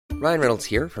Ryan Reynolds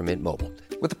here from Mint Mobile.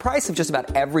 With the price of just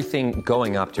about everything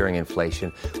going up during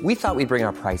inflation, we thought we'd bring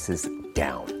our prices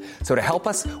down. So to help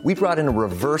us, we brought in a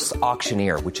reverse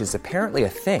auctioneer, which is apparently a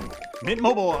thing. Mint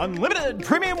Mobile Unlimited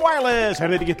Premium Wireless. How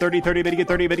to get 30, 30, bit to get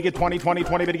 30, bit to get 20, 20,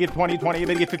 20, bit to get 20, 20,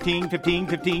 bit to get 15, 15,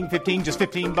 15, 15, just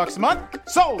 $15 a month?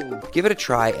 Sold! Give it a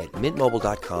try at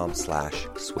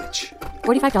mintmobile.com/switch.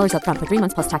 $45 up front for 3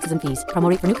 months plus taxes and fees. Promo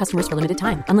rate for new customers for limited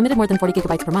time. Unlimited more than 40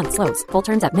 gigabytes per month. Slows full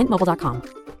terms at mintmobile.com.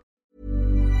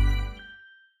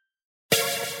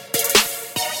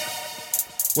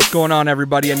 What's going on,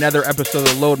 everybody? Another episode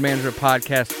of the Load Management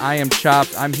Podcast. I am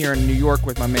Chopped. I'm here in New York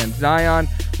with my man Zion.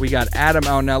 We got Adam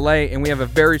out in LA, and we have a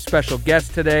very special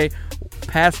guest today.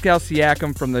 Pascal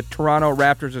Siakam from the Toronto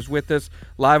Raptors is with us,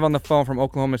 live on the phone from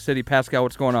Oklahoma City. Pascal,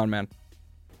 what's going on, man?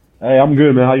 Hey, I'm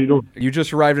good, man. How you doing? You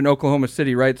just arrived in Oklahoma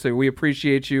City, right? So we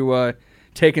appreciate you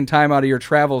taking time out of your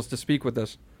travels to speak with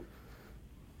us.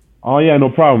 Oh, yeah, no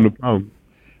problem, no problem.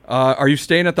 Are you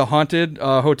staying at the Haunted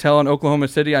Hotel in Oklahoma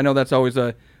City? I know that's always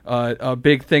a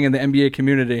big thing in the NBA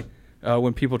community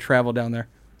when people travel down there.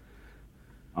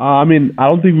 I mean, I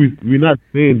don't think we're not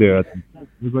staying there.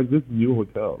 It's like this new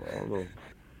hotel. I don't know.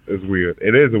 It's weird.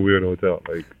 It is a weird hotel.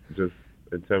 Like, just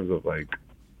in terms of like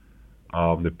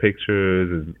the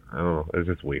pictures, and I don't know. It's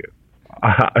just weird.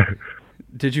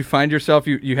 Did you find yourself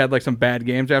you had like some bad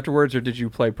games afterwards, or did you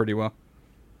play pretty well?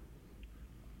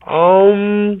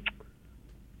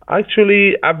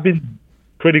 Actually, I've been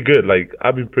pretty good. Like,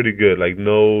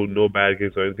 no bad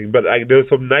games or anything. But like, there's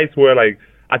some nights where, like,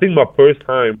 I think my first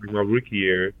time, like my rookie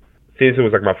year, since it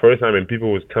was like my first time, and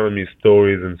people was telling me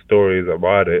stories and stories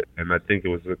about it, and I think it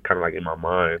was kind of like in my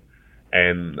mind,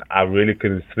 and I really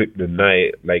couldn't sleep the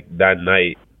night, like that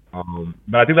night.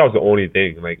 But I think that was the only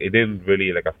thing. Like, it didn't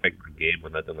really like affect my game or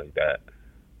nothing like that.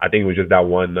 I think it was just that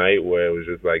one night where it was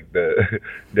just like the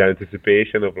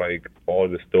anticipation of like all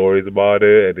the stories about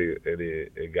it, and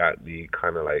it got me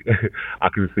kind of like I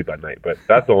couldn't sleep at night. But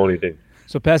that's the only thing.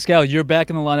 So Pascal, you're back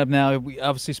in the lineup now. We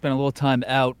obviously spent a little time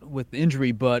out with the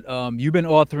injury, but you've been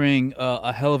authoring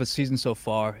a hell of a season so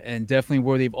far, and definitely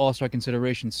worthy of All-Star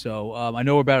consideration. So I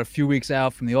know we're about a few weeks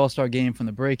out from the All-Star game, from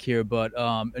the break here, but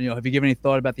have you given any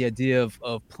thought about the idea of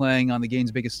playing on the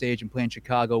game's biggest stage and playing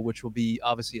Chicago, which will be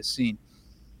obviously a scene?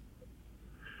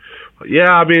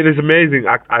 Yeah, I mean, it's amazing.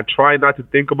 I try not to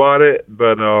think about it,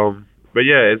 but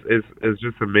yeah, it's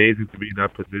just amazing to be in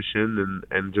that position,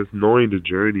 and just knowing the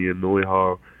journey and knowing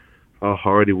how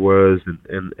hard it was,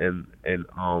 and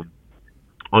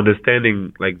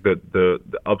understanding like the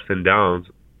ups and downs.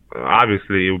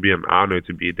 Obviously, it would be an honor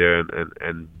to be there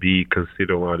and be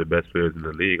considered one of the best players in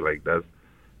the league. Like, that's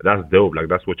dope. Like,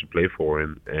 that's what you play for,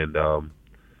 and it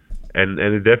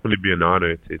definitely be an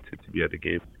honor to be at the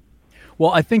game.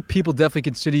 Well, I think people definitely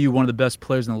consider you one of the best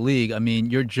players in the league. I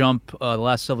mean, your jump the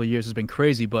last several years has been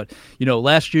crazy, but,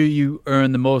 last year you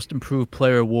earned the Most Improved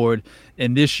Player award,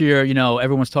 and this year,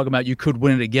 everyone's talking about you could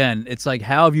win it again. It's like,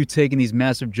 how have you taken these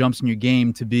massive jumps in your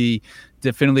game to be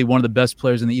definitely one of the best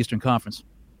players in the Eastern Conference?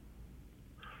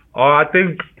 I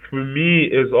think for me,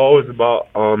 it's always about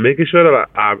making sure that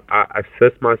I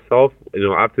assess myself.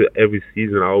 After every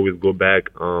season, I always go back,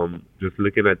 just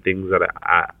looking at things that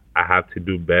I have to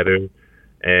do better.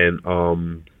 And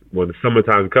when the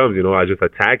summertime comes, I just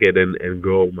attack it and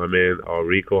go. My man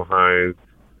Rico Hines,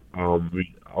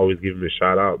 we always give him a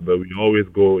shout out, but we always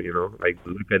go, like,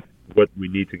 look at what we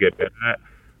need to get better at,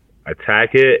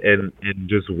 attack it, and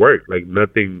just work like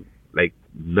nothing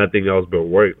else but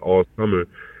work all summer,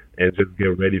 and just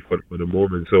get ready for the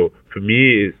moment. So for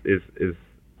me, it's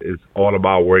all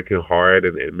about working hard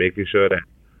and making sure that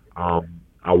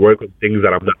I work on things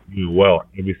that I'm not doing well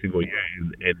every single year,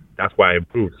 and that's why I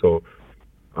improve. So,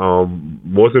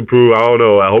 most improved, I don't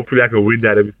know. Hopefully I can win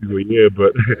that every single year,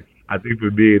 but I think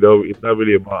for me, it's not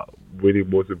really about winning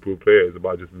most improved player. It's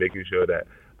about just making sure that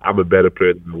I'm a better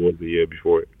player than I was the year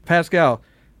before. Pascal,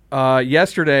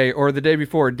 yesterday or the day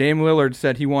before, Dame Lillard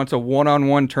said he wants a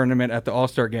one-on-one tournament at the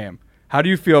All-Star game. How do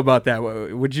you feel about that?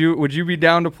 Would you be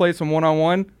down to play some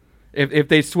one-on-one if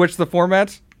they switch the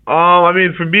formats? I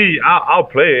mean, for me, I'll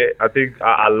play it. I think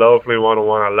I love playing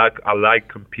one-on-one. I like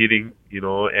competing,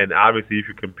 and obviously if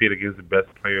you compete against the best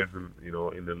players in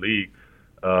the league,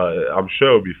 I'm sure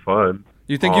it'll be fun.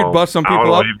 You think you'd bust some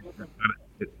people up?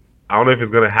 I don't know if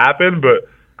it's gonna happen, but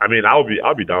I mean, I'll be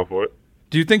down for it.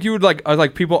 Do you think you would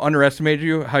like people underestimate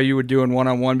you, how you would do in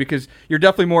one-on-one? Because you're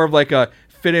definitely more of like a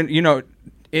fit in,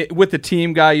 with the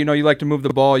team guy, you like to move the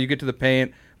ball, you get to the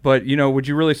paint, but would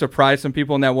you really surprise some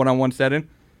people in that one-on-one setting?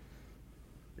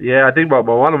 Yeah, I think my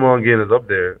one-on-one game is up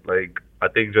there. Like, I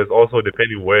think just also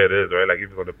depending where it is, right? Like,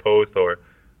 if it's on the post, or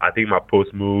I think my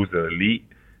post moves are elite,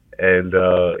 And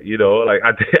like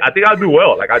I think I'll do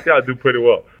well. Like I think I'll do pretty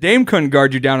well. Dame couldn't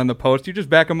guard you down in the post. You just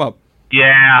back him up.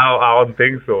 Yeah, I don't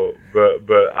think so.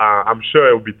 But I'm sure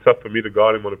it would be tough for me to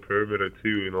guard him on the perimeter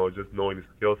too. Just knowing his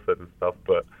skill set and stuff.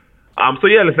 But so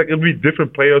yeah, it's like it'll be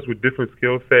different players with different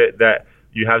skill set that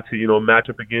you have to match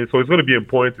up against. So it's going to be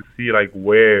important to see like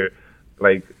where,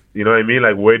 like you know what I mean,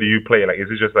 like where do you play? Like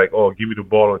is it just like, oh, give me the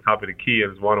ball on top of the key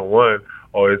and it's 1-on-1,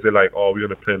 or is it like, oh, we're going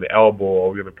to play in the elbow, or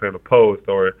we're going to play in the post,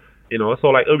 or so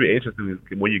like it'll be interesting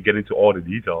when you get into all the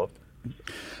details.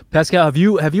 Pascal, have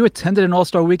you attended an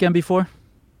All-Star weekend before?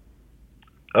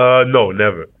 No,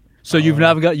 never. So you've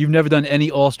never done any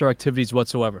All-Star activities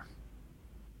whatsoever?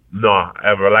 No,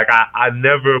 ever. Like I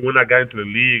never, when I got into the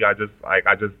league,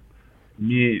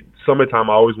 summertime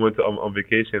I always went to on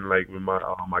vacation like with my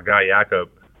guy Siakam.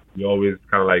 We always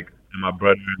kind of like, and my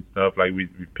brother and stuff, like we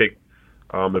picked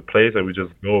a place and we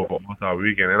just go for All-Star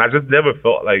weekend. And I just never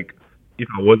felt like, if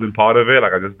I wasn't part of it,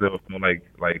 like I just never felt like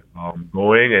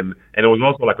going, and it was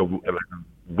also like a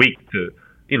week to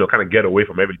kind of get away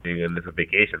from everything, and it's a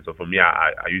vacation. So for me,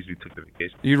 I usually took the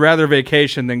vacation. You'd rather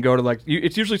vacation than go to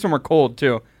it's usually somewhere cold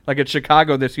too. Like at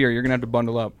Chicago this year, you're gonna have to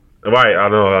bundle up. Right, I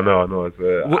know. It's,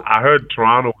 I heard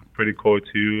Toronto was pretty cold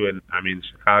too, and I mean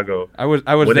Chicago. I was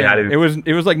there. It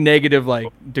was like negative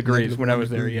degrees when I was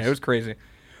there. Yeah, it was crazy.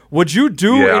 Would you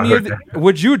do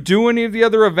Would you do any of the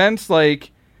other events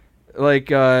like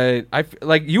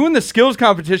you in the skills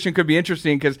competition could be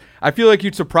interesting because I feel like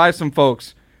you'd surprise some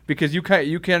folks because you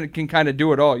can kind of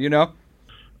do it all,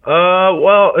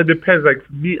 Well, it depends. Like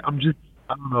for me, I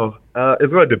don't know.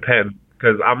 It's gonna depend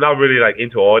because I'm not really like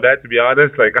into all that, to be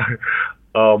honest. Like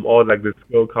all like the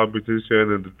skill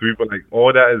competition and the three-point, like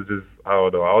all that is just, I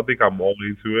don't know. I don't think I'm all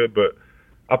into it, but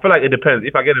I feel like it depends.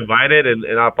 If I get invited,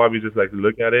 and I'll probably just like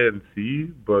look at it and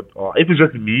see. But if it's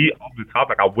just me off the top,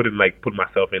 like I wouldn't like put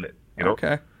myself in it.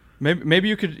 Okay. Maybe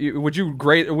you could. Would you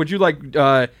grade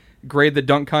the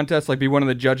dunk contest? Like be one of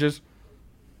the judges?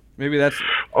 Maybe that's.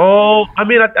 Oh, I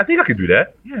mean, I think I could do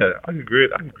that. Yeah, I could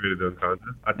grade the dunk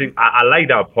contest. I think I like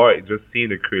that part. Just seeing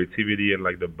the creativity and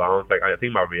like the bounce. Like I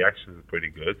think my reaction is pretty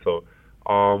good. So,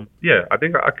 yeah, I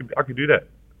think I could do that.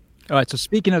 All right, so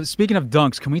speaking of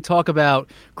dunks, can we talk about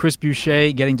Chris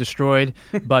Boucher getting destroyed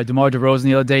by DeMar DeRozan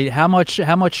the other day? How much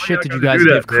shit did you guys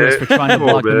give Chris for trying to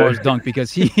block DeMar's dunk?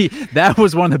 Because that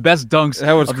was one of the best dunks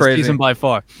of the season by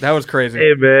far. That was crazy.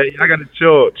 Hey man, I gotta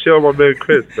chill my man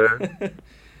Chris, man.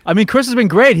 I mean, Chris has been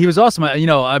great. He was awesome. I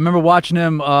remember watching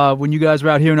him when you guys were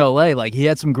out here in LA. Like he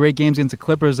had some great games against the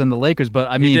Clippers and the Lakers. But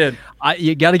I mean,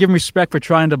 you got to give him respect for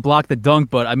trying to block the dunk.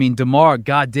 But I mean, DeMar,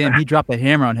 goddamn, he dropped a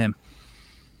hammer on him.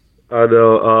 I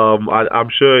know. I'm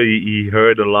sure he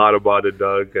heard a lot about the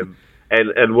dunk,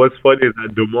 and what's funny is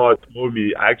that DeMar told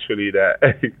me actually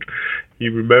that he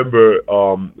remember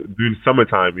during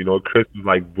summertime, Chris would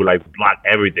block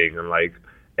everything, and like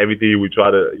everything he would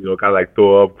try to kind of like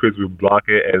throw up, Chris would block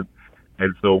it,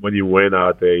 and so when he went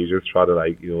out there, he just tried to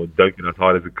dunk it as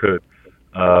hard as he could.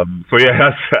 So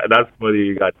yeah, that's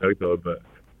funny. He got dunked on, but.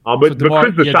 But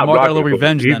Chris is a shot blocker.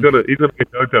 He's gonna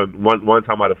get dunked on one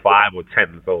time out of 5 or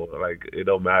 10. So like it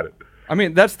don't matter. I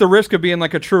mean, that's the risk of being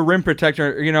like a true rim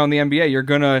protector. In the NBA, you're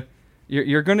gonna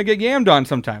get yammed on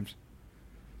sometimes.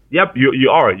 Yep, you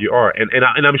are, and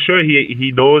I'm sure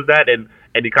he knows that, and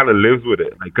he kind of lives with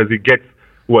it, like because he gets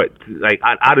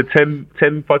out of 10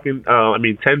 fucking 10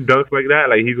 dunks like that,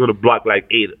 like he's gonna block like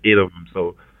eight of them.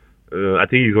 So I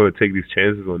think he's gonna take these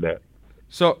chances on that.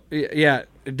 So yeah.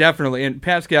 Definitely. And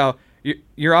Pascal,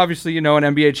 you're obviously, an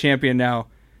NBA champion now.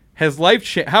 How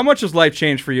much has life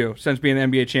changed for you since being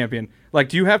an NBA champion? Like,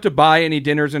 do you have to buy any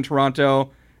dinners in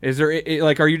Toronto? Is there,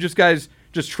 are you guys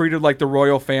treated like the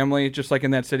royal family, just like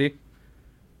in that city?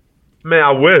 Man,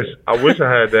 I wish I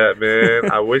had that,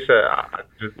 man. I wish I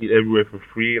just eat everywhere for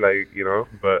free,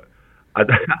 but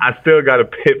I still got to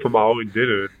pay for my own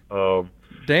dinner.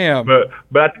 Damn. But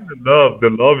I think the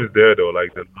love is there though.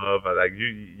 Like the love, like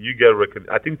you get recognition.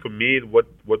 I think for me, what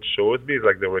shows me is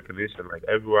like the recognition. Like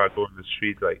everywhere I go in the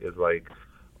streets, like it's like,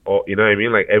 oh, you know what I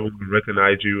mean? Like everyone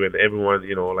recognize you, and everyone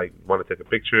like want to take a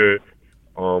picture,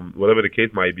 whatever the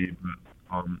case might be.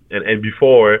 And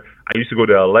before I used to go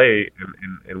to LA,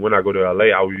 and when I go to LA,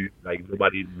 I would like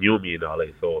nobody knew me in LA,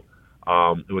 so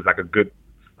it was like a good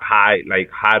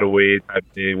hideaway type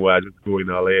thing where I just go in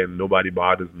LA and nobody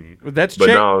bothers me. But that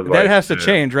has to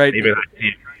change, right? Even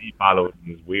he follows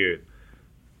me is weird.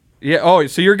 Yeah. Oh,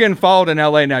 so you're getting followed in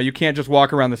LA now. You can't just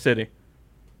walk around the city.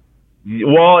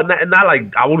 Well, not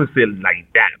like I wouldn't say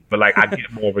like that, but like I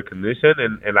get more recognition,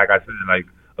 and like I said, like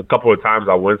a couple of times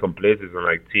I went some places and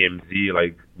like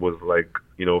TMZ was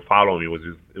following me.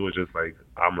 It was just like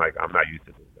I'm not used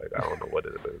to this. Like, I don't know what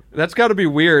it is. That's got to be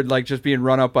weird, like just being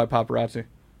run up by paparazzi.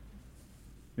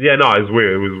 Yeah, no, it's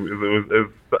weird.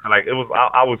 It was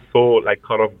I was so like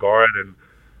caught off guard,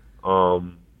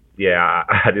 and yeah,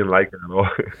 I didn't like it at all.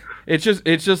 It's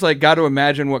just like, got to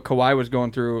imagine what Kawhi was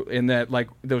going through in that, like,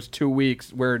 those 2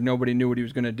 weeks where nobody knew what he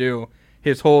was going to do.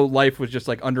 His whole life was just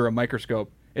like under a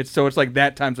microscope. It's like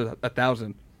that times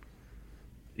 1,000.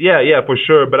 Yeah, for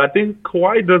sure. But I think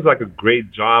Kawhi does like a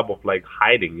great job of like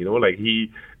hiding. You know, like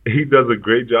he does a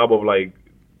great job of like,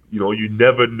 you know, you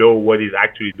never know what he's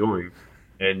actually doing,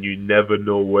 and you never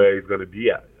know where he's gonna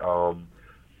be at.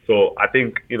 So I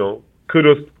think, you know,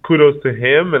 kudos to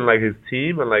him and like his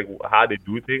team and like how they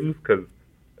do things, because,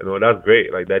 you know, that's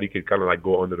great. Like that he can kind of like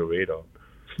go under the radar.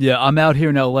 Yeah, I'm out here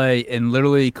in LA, and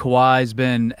literally Kawhi's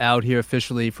been out here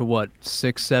officially for what,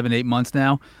 6, 7, 8 months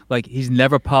now. Like, he's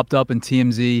never popped up in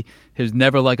TMZ. There's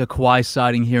never like a Kawhi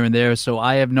sighting here and there. So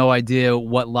I have no idea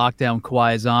what lockdown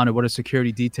Kawhi is on or what a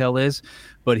security detail is.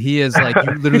 But he is like,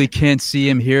 you literally can't see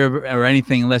him here or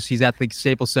anything unless he's at the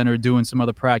Staples Center doing some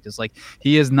other practice. Like,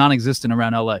 he is non-existent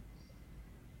around LA.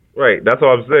 Right, that's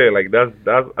what I'm saying. Like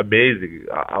that's amazing.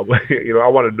 You know, I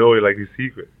want to know like his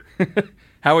secret.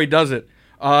 How he does it.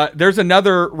 There's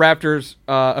another Raptors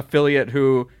affiliate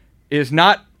who is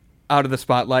not out of the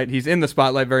spotlight. He's in the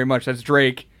spotlight very much. That's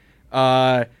Drake.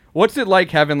 What's it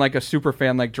like having like a super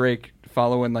fan like Drake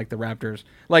following like the Raptors?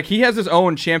 Like, he has his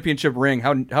own championship ring.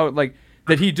 How like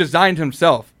that he designed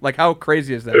himself. Like, how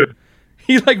crazy is that?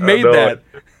 He like made that.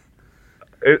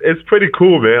 It's pretty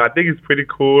cool, man. I think it's pretty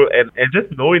cool, and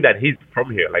just knowing that he's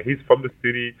from here, like he's from the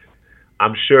city.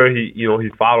 I'm sure he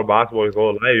followed basketball his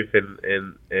whole life,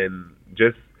 and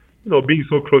just, you know, being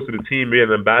so close to the team, being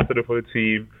an ambassador for the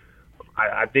team,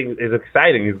 I think it's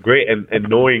exciting. It's great, and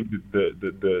knowing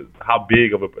the how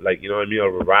big of a, like, you know what I mean,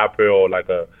 of a rapper or like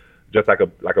a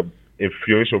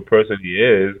influential person he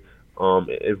is.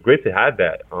 It's great to have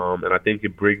that, and I think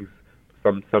it brings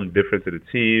some difference to the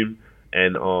team.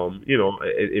 And you know,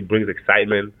 it brings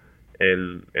excitement,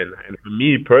 and for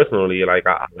me personally, like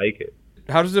I like it.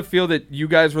 How does it feel that you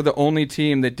guys were the only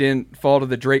team that didn't fall to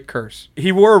the Drake curse?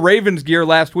 He wore Ravens gear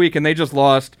last week, and they just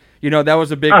lost. You know, that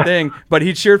was a big thing. But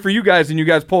he cheered for you guys, and you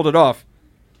guys pulled it off.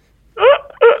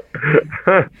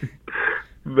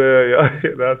 Man,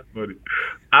 that's funny.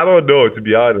 I don't know, to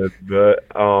be honest, but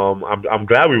I'm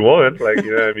glad we won. Like,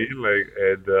 you know what I mean? Like,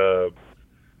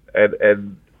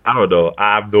 and I don't know.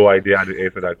 I have no idea how to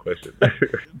answer that question.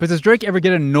 But does Drake ever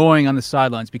get annoying on the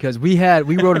sidelines? Because we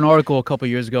wrote an article a couple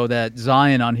years ago that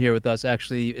Zion on here with us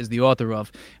actually is the author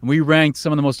of, and we ranked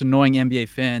some of the most annoying NBA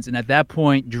fans. And at that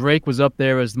point, Drake was up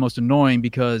there as the most annoying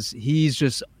because he's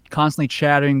just constantly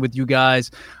chattering with you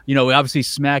guys. You know, we obviously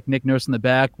smacked Nick Nurse in the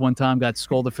back one time, got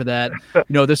scolded for that. You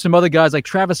know, there's some other guys like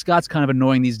Travis Scott's kind of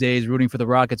annoying these days, rooting for the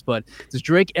Rockets. But does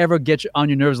Drake ever get on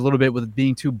your nerves a little bit with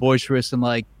being too boisterous and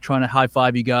like trying to high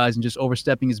five you guys and just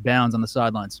overstepping his bounds on the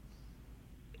sidelines?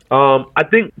 I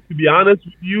think, to be honest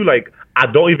with you, like, I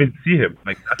don't even see him.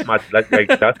 Like, that's my.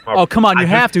 Oh, come on, you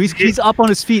have to. He's up on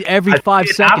his feet every 5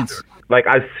 seconds. After. Like,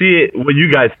 I see it when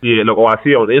you guys see it, like, or I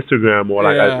see it on Instagram, or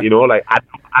like, yeah. you know, like, I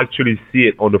don't actually see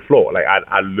it on the floor. Like,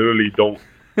 I literally don't,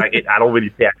 like, I don't really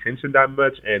pay attention that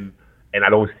much, and I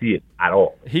don't see it at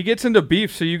all. He gets into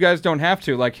beef, so you guys don't have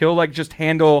to. Like, he'll like just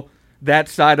handle that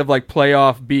side of like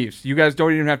playoff beefs. You guys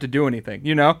don't even have to do anything,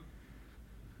 you know?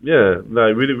 Yeah,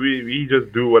 no, we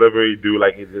just do whatever he do.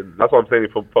 Like, that's what I'm saying.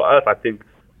 For us, I think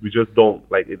we just don't,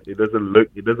 like, it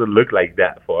doesn't look like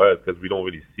that for us because we don't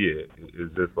really see it.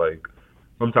 It's just like,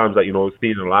 sometimes, like, you know,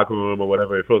 seeing in the locker room or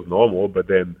whatever, it feels normal, but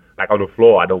then, like, on the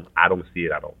floor, I don't see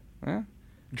it at all. Yeah.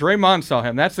 Draymond saw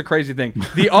him. That's the crazy thing.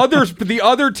 The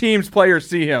other team's players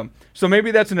see him, so maybe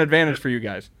that's an advantage for you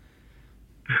guys.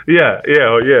 Yeah.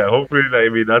 Hopefully, like, I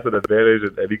mean, that's an advantage,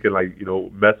 and he can, like, you know,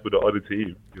 mess with the other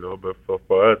team, you know. But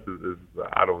for us,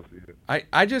 I don't see it.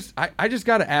 I just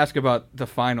got to ask about the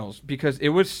finals because it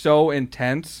was so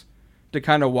intense to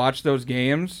kind of watch those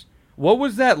games. What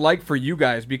was that like for you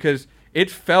guys? Because it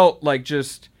felt like,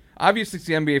 just obviously it's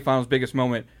the NBA Finals' biggest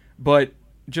moment, but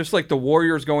just like the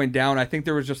Warriors going down, I think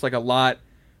there was just like a lot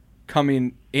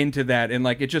coming into that, and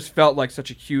like it just felt like such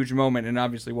a huge moment, and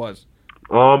obviously was.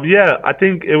 Yeah, I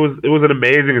think it was an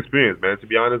amazing experience, man. To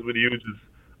be honest with you,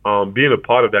 just being a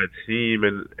part of that team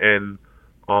and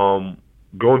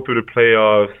going through the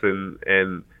playoffs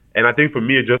and I think for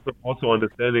me, just also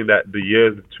understanding that the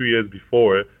 2 years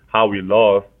before, how we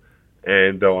lost.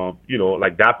 And you know,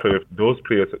 like those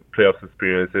playoffs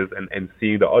experiences, and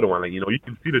seeing the other one, like, you know, you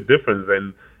can see the difference,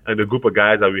 and the group of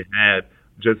guys that we had,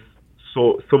 just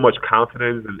so much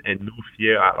confidence and no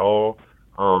fear at all.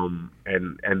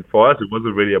 And for us, it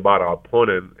wasn't really about our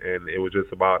opponent, and it was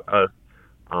just about us.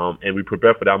 And we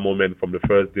prepared for that moment from the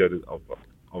first day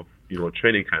of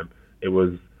training camp. It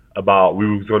was about we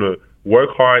were going to work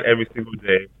hard every single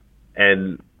day,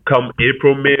 and come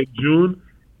April, May, June,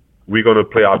 we're going to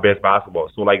play our best basketball.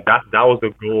 So like that was the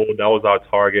goal, that was our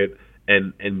target,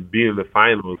 and being in the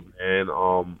finals, and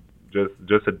just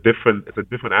it's a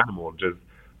different animal, just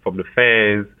from the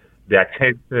fans, the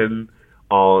attention,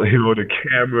 the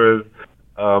cameras.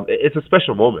 It's a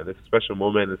special moment. It's a special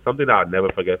moment. It's something that I'll never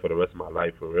forget for the rest of my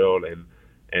life, for real.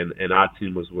 And our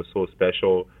team was so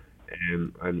special,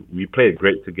 and we played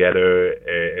great together.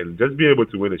 And just being able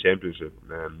to win a championship,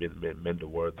 man, meant the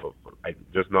world for like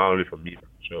just not only for me, but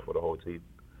for sure for the whole team.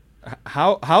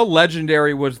 How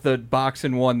legendary was the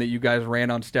boxing one that you guys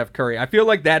ran on Steph Curry? I feel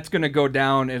like that's going to go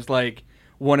down as like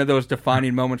one of those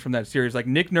defining moments from that series. Like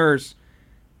Nick Nurse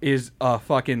is a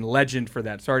fucking legend for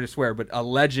that. Sorry to swear, but a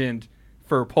legend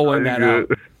for pulling that out.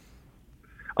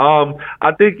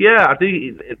 I think,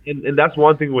 and that's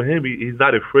one thing with him. He's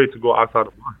not afraid to go outside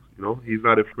the box. He's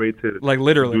not afraid to like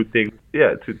literally do things.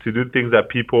 Yeah, to do things that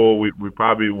people we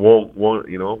probably won't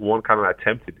kind of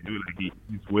attempt to do. Like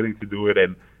he's willing to do it,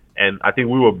 and I think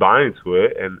we were buying to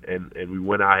it, and we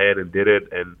went ahead and did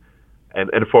it, and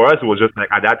for us it was just like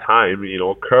at that time,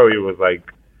 Curry was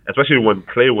like, especially when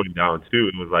Clay went down too,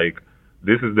 it was like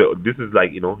this is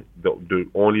like the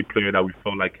only player that we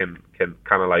felt like can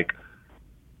kind of like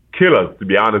kill us, to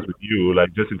be honest with you,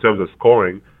 like just in terms of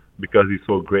scoring, because he's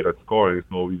so great at scoring.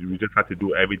 So we just had to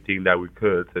do everything that we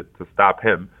could to stop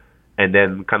him, and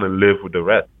then kind of live with the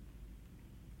rest.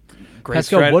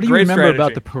 Pascal, what do you remember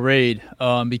about the parade?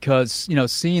 Because,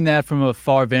 seeing that from a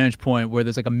far vantage point where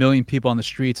there's like 1 million people on the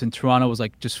streets and Toronto was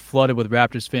like just flooded with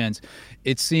Raptors fans,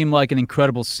 it seemed like an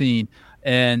incredible scene.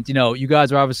 And, you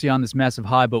guys are obviously on this massive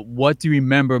high, but what do you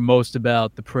remember most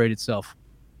about the parade itself?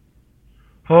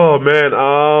 Oh,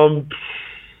 man,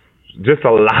 just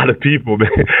a lot of people, man.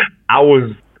 I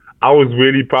was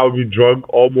really probably drunk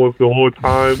almost the whole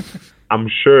time. I'm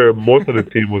sure most of the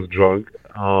team was drunk.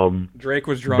 Drake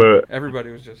was drunk. But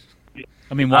everybody was just.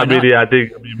 I mean, why not? I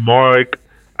think Mark,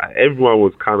 everyone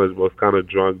was kind of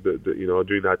drunk,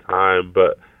 during that time.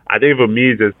 But I think for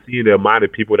me, just seeing the amount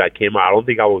of people that came out, I don't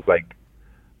think I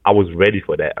was ready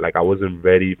for that. Like I wasn't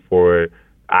ready for.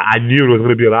 I knew there was going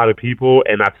to be a lot of people,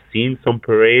 and I've seen some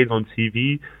parades on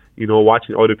TV,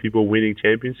 watching other people winning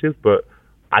championships, but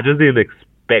I just didn't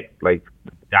expect like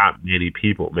that many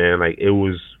people, man. Like it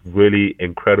was really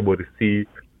incredible to see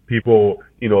people,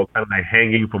 kind of like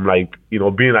hanging from like,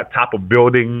 being at top of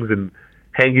buildings and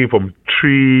hanging from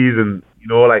trees, and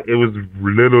like it was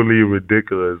literally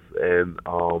ridiculous. And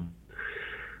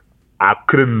I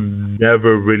couldn't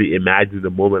never really imagine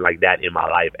a moment like that in my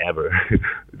life ever.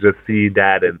 Just seeing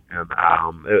that, and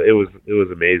it was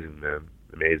amazing, man.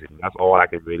 Amazing. That's all I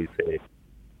can really say.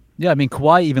 Yeah, I mean,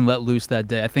 Kawhi even let loose that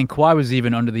day. I think Kawhi was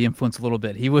even under the influence a little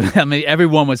bit.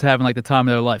 Everyone was having like the time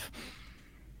of their life.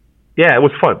 Yeah, it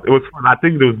was fun. I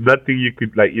think there was nothing you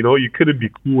could you couldn't be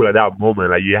cool at that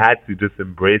moment. Like you had to just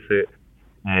embrace it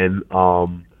and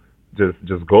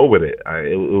just go with it.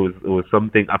 It was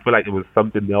something. I feel like it was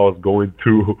something that was going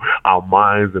through our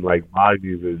minds and like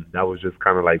bodies, and that was just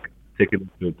kind of like taking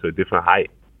it to a different height.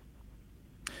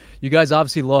 You guys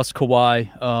obviously lost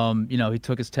Kawhi. He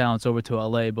took his talents over to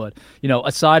LA, but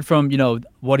aside from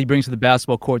what he brings to the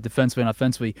basketball court defensively and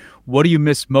offensively, what do you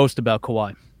miss most about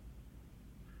Kawhi?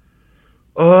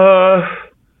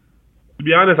 To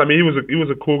be honest, I mean he was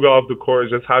a cool guy off the court.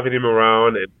 Just having him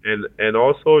around, and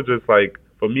also just like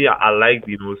for me, I liked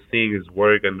seeing his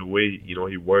work and the way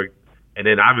he worked. And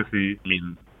then obviously, I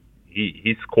mean,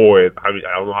 he scored. I mean,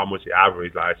 I don't know how much he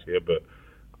averaged last year, but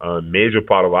a major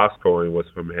part of our scoring was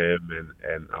from him,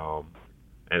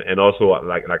 and also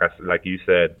like you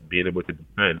said, being able to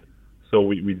defend. So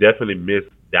we definitely missed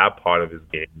that part of his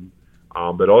game.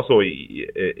 But also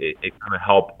it kind of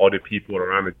helped other people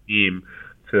around the team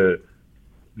to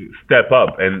step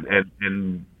up and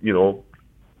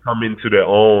come into their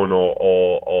own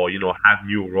or have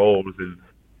new roles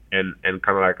and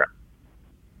kind of like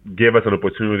give us an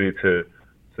opportunity to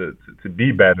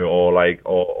be better or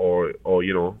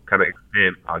kind of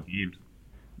expand our games.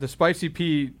 The Spicy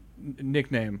P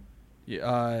nickname, is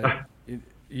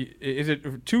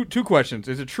it two questions?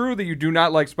 Is it true that you do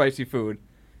not like spicy food?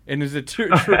 And is it true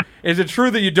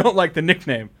that you don't like the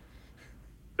nickname?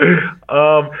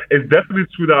 It's definitely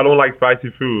true that I don't like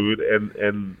spicy food,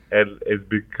 and it's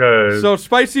because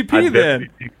Spicy P then.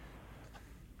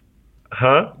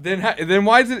 Huh? Then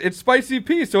why is it's Spicy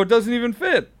P? So it doesn't even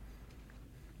fit.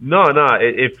 No,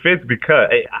 it fits because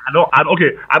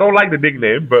I don't like the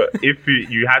nickname, but if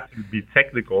you have to be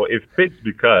technical, it fits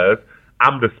because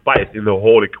I'm the spice in the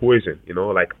whole equation. You know,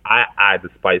 like I add the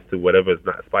spice to whatever is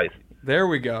not spicy. There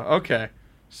we go. Okay,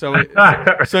 so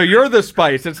you're the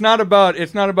spice. It's not about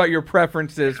your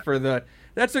preferences for the.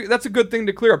 That's a good thing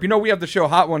to clear up. You know, we have the show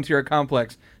Hot Ones here at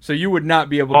Complex, so you would not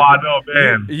be able. I know,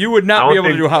 man. You would not be able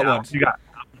to do Hot Ones.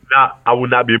 I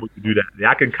would not be able to do that.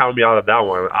 I can count me out of that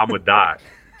one. I'm gonna die.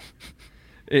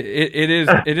 It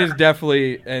is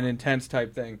definitely an intense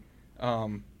type thing. Yeah,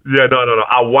 no.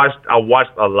 I watched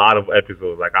a lot of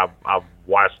episodes. Like I've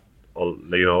watched,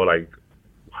 like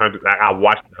hundreds. Like, I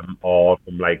watched them all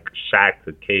from like Shaq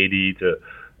to KD to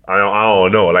I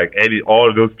don't know, like all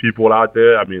of those people out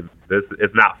there. I mean,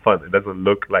 it's not fun. It doesn't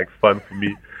look like fun for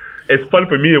me. It's fun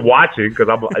for me watching because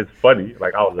it's funny.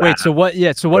 Like I'll laugh. Wait, so what?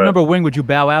 Yeah, so what number wing would you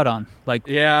bow out on? Like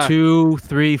 2,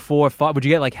 3, 4, 5? Would you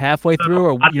get like halfway through,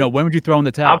 or when would you throw in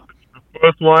the towel? The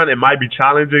first one, it might be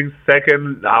challenging.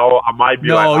 Second, I might be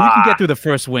you can get through the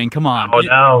first wing. Come on. Oh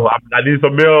no, I need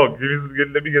some milk.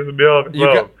 Let me get some milk.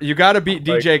 You got to beat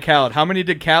DJ Khaled. How many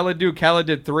did Khaled do? Khaled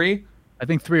did 3. I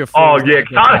think 3 or 4. Oh yeah,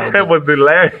 Khaled was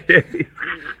hilarious.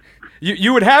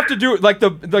 You would have to do like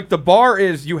the bar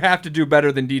is you have to do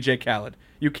better than DJ Khaled.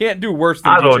 You can't do worse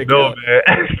than DJ Khaled. I don't know,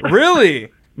 man.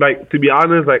 Really? Like, to be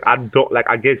honest, like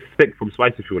I get sick from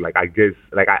spicy food. Like I guess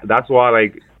that's why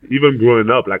like even growing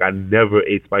up, like I never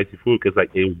ate spicy food because like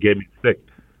it would get me sick.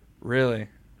 Really?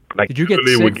 Like, did you get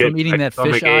sick from eating that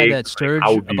fish eye that Sturge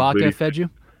Ibaka fed you?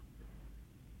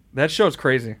 That show's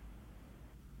crazy.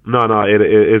 No,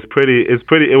 it's pretty. It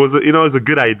was it's a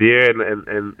good idea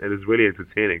and it's really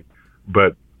entertaining.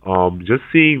 But just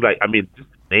seeing just the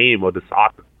name or the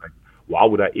sauce, like why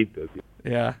would I eat this?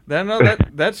 Yeah,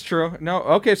 that's true. No,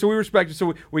 okay, so we respect it.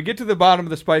 So we get to the bottom of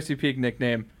the Spicy Peak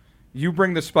nickname. You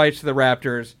bring the spice to the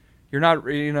Raptors. You're not,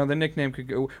 the nickname could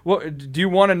go. Well, do you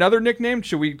want another nickname?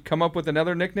 Should we come up with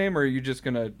another nickname, or are you just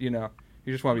gonna, you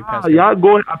just want to be Pascal? Yeah,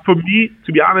 go. For me,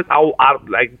 to be honest, I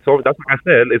like. So that's like I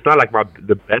said. It's not like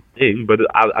the best thing, but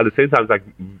at the same time, it's like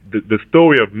the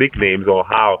story of nicknames or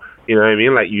how you know what I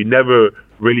mean. Like you never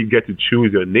really get to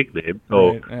choose your nickname,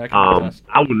 so right.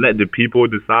 I would let the people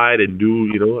decide and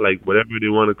do like whatever they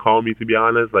want to call me. To be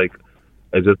honest, like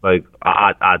it's just like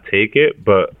I take it,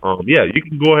 but yeah, you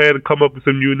can go ahead and come up with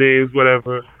some new names,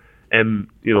 whatever. And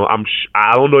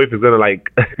I don't know if it's gonna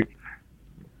like.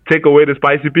 Take away the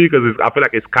Spicy P because I feel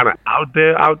like it's kind of out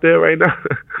there right now.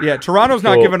 Yeah, Toronto's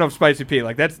not giving up Spicy P.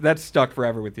 Like that's stuck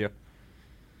forever with you.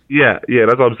 Yeah,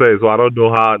 that's what I'm saying. So I don't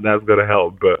know how that's gonna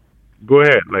help, but go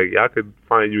ahead. Like y'all can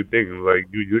find new things. Like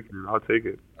you can. I'll take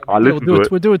it. We'll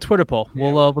do a Twitter poll.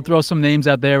 Yeah. We'll throw some names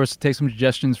out there. We'll take some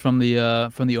suggestions from the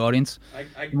audience,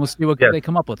 and we'll see what they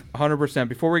come up with. 100%.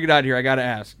 Before we get out of here, I gotta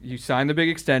ask. You signed the big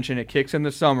extension. It kicks in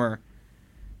the summer,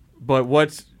 but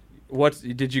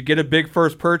did you get a big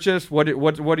first purchase? What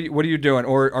are you doing,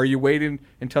 or are you waiting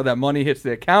until that money hits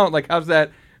the account? Like how's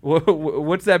that?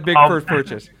 What's that big first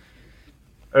purchase?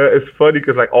 It's funny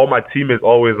because like all my teammates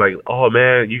always like, oh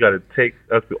man, you got to take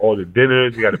us to all the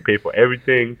dinners, you got to pay for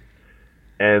everything,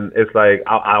 and it's like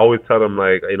I always tell them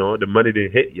like the money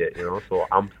didn't hit yet, so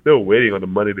I'm still waiting on the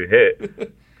money to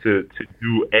hit to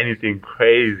do anything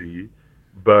crazy,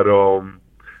 but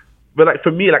like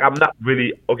for me, like I'm not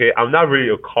really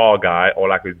a car guy or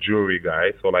like a jewelry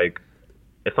guy. So like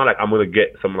it's not like I'm gonna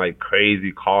get some like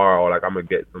crazy car or like I'm gonna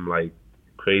get some like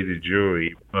crazy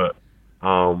jewelry. But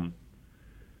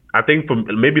I think for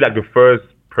maybe like the first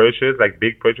purchase, like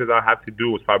big purchase I have to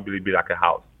do would probably be like a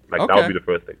house. Like that would be the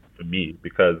first thing for me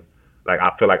because like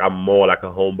I feel like I'm more like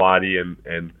a homebody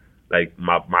and like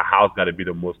my house got to be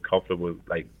the most comfortable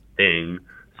like thing.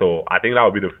 So I think that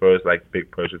would be the first like big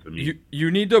purchase for me.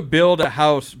 You need to build a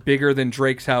house bigger than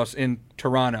Drake's house in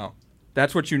Toronto.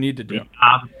 That's what you need to do.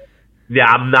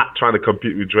 I'm not trying to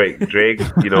compete with Drake. Drake,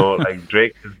 like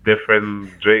Drake is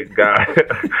different. Drake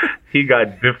he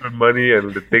got different money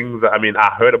and the things.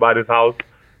 I heard about his house.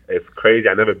 It's crazy.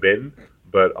 I never been,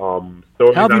 but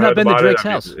stories how have you not been to Drake's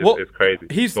house? It's crazy.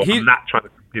 I'm not trying to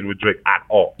compete with Drake at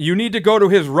all. You need to go to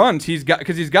his runs. He's got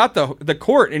the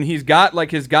court and he's got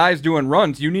like his guys doing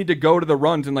runs. You need to go to the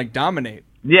runs and like dominate.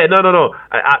 Yeah, no.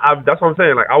 I that's what I'm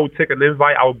saying. Like I would take an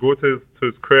invite. I would go to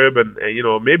his crib and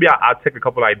maybe I'll take a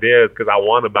couple ideas because I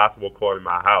want a basketball court in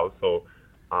my house. So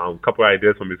a couple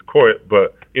ideas from his court,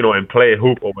 but and play a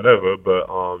hoop or whatever. But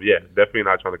yeah, definitely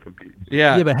not trying to compete.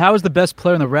 Yeah, but how is the best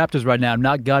player in the Raptors right now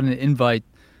not gotten an invite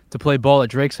to play ball at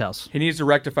Drake's house? He needs to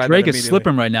rectify Drake that is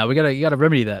slipping right now. You gotta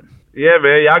remedy that. Yeah,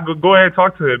 man. Y'all go ahead and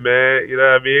talk to him, man. You know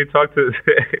what I mean? Talk to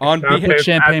Put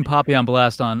Champagne Poppy on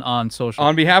blast on social.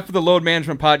 On behalf of the Load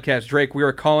Management Podcast, Drake, we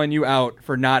are calling you out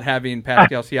for not having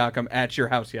Pascal Siakam at your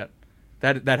house yet.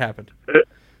 That happened.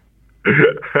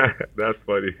 That's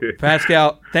funny.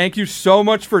 Pascal, thank you so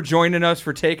much for joining us,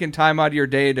 for taking time out of your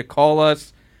day to call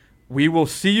us. We will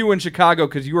see you in Chicago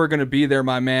because you are going to be there,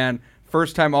 my man.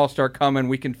 First time All-Star coming.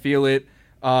 We can feel it.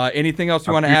 Anything else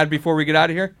you want to add before we get out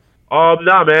of here?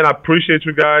 Nah, man. I appreciate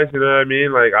you guys. You know what I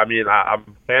mean? I'm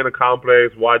a fan of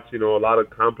Complex. Watch, a lot of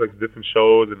Complex different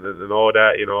shows and all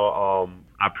that.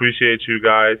 I appreciate you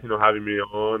guys, having me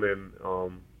on, and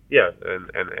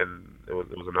and it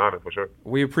was an honor for sure.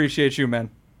 We appreciate you, man.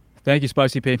 Thank you,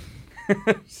 Spicy P.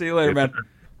 See you later, man.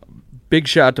 Big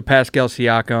shout out to Pascal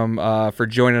Siakam for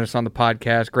joining us on the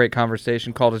podcast. Great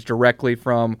conversation. Called us directly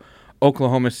from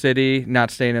Oklahoma City,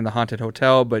 not staying in the haunted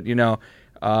hotel, but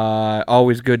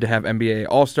always good to have NBA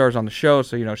All-Stars on the show.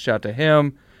 So shout out to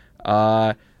him.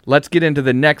 Let's get into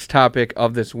the next topic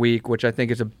of this week, which I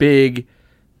think is a big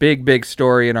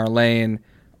story in our lane.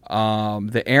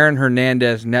 The Aaron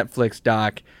Hernandez Netflix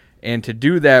doc, and to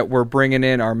do that, we're bringing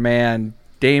in our man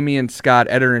Damian Scott,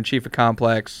 editor-in-chief of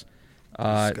Complex.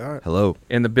 Scott. Hello.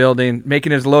 In the building,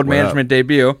 making his load management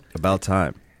debut. About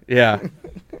time. Yeah.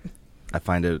 I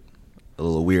find it a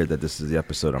little weird that this is the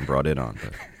episode I'm brought in on,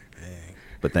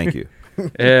 but thank you.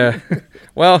 Yeah.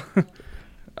 Well,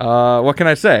 what can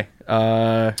I say?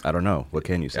 I don't know. What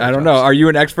can you say? I don't know. Are you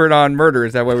an expert on murder?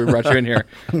 Is that why we brought you in here?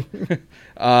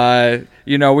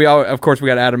 Of course, we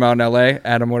got Adam out in L.A.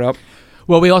 Adam, what up?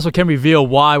 Well, we also can reveal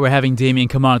why we're having Damian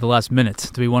come on at the last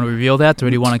minute. Do we want to reveal that, or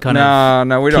do we want to kind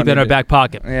of we keep don't it in our back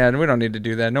pocket? Yeah, we don't need to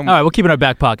do that. No. All right, we'll keep it in our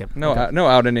back pocket. No, okay. No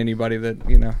outing anybody that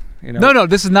No,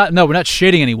 this is not. No, we're not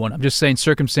shading anyone. I'm just saying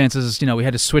circumstances. We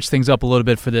had to switch things up a little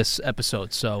bit for this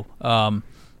episode. So,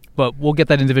 but we'll get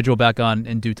that individual back on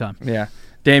in due time. Yeah,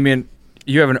 Damian,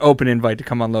 you have an open invite to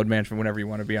come on Load Management whenever you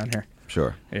want to be on here.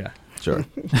 Sure. Yeah. Sure.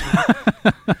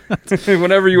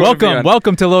 Whenever you want to be on.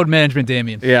 Welcome to Load Management,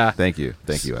 Damian. Yeah. Thank you,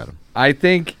 Adam. I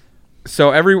think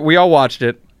so. We all watched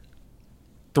it.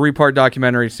 3-part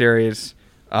documentary series.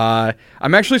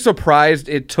 I'm actually surprised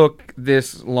it took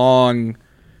this long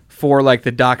for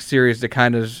the doc series to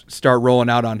kind of start rolling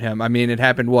out on him. I mean, it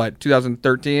happened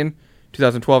 2013,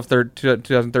 2012,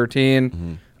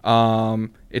 2013. Mm-hmm.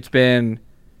 It's been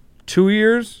 3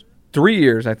 years,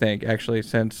 I think, actually,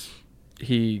 since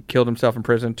he killed himself in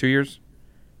prison. 2 years,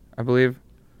 I believe.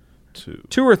 2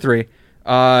 or 3.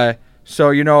 So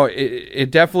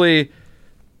it definitely,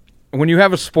 when you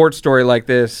have a sports story like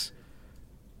this,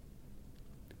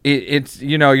 it's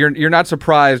you're not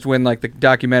surprised when the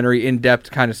documentary in-depth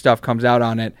kind of stuff comes out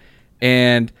on it,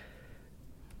 and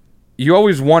you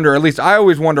always wonder, at least I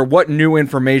always wonder, what new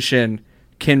information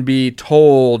can be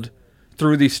told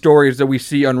through these stories that we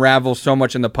see unravel so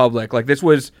much in the public. This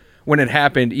was when it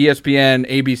happened. ESPN,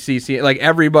 ABC,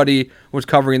 everybody was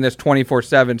covering this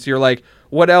 24/7. So you're like,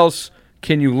 what else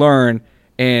can you learn?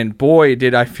 And boy,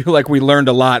 did I feel like we learned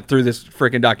a lot through this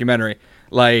freaking documentary.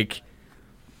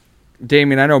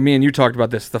 Damian, I know me and you talked about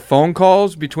this. The phone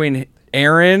calls between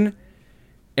Aaron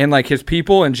and his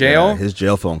people in jail. Yeah, his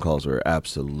jail phone calls were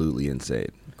absolutely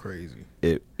insane. Crazy.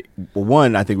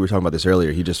 One, I think we were talking about this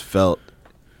earlier. He just felt,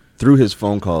 through his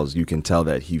phone calls, you can tell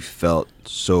that he felt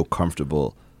so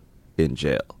comfortable in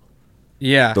jail.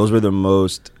 Yeah. Those were the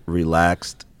most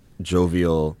relaxed,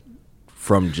 jovial,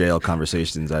 from jail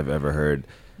conversations I've ever heard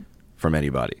from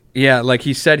anybody. Yeah,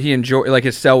 he said he enjoyed,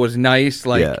 his cell was nice.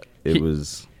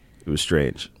 It was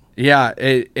strange. Yeah,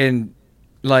 and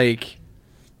the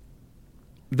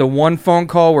one phone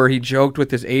call where he joked with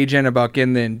his agent about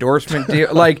getting the endorsement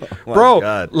deal, bro,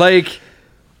 God.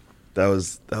 That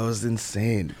was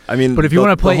insane. I mean, but if you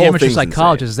want to play amateur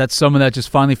psychologist, that's someone that just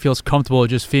finally feels comfortable,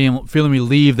 just feeling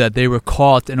relieved that they were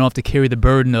caught and don't have to carry the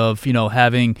burden of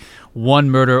having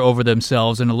one murder over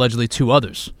themselves and allegedly 2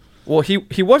 others. Well,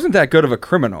 he wasn't that good of a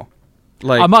criminal.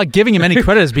 I'm not giving him any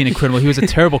credit as being a criminal. He was a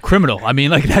terrible criminal. I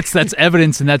mean, that's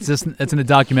evidence, and that's in the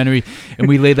documentary, and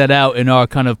we laid that out in our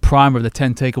kind of primer of the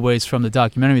 10 takeaways from the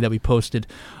documentary that we posted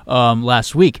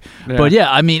last week. Yeah. But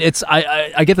yeah, I mean,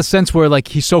 I get the sense where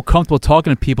he's so comfortable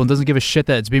talking to people and doesn't give a shit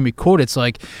that it's being recorded.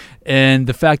 And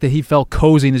the fact that he felt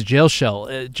cozy in his jail cell,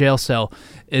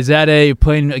 is that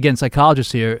playing against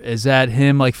psychologist here? Is that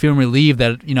him feeling relieved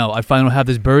that I finally don't have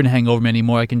this burden hang over me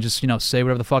anymore? I can just say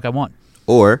whatever the fuck I want.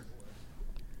 Or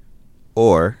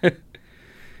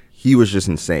he was just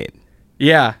insane.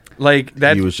 Yeah,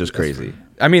 that. He was just crazy.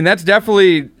 I mean, that's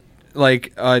definitely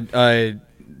a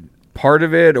part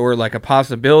of it, or a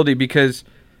possibility, because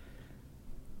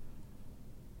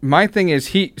my thing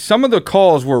is some of the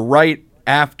calls were right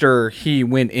after he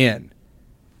went in.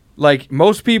 Like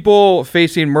most people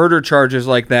facing murder charges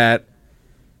like that,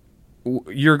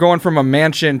 you're going from a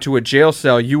mansion to a jail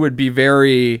cell, you would be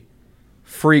very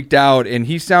freaked out, and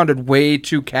he sounded way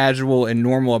too casual and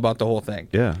normal about the whole thing.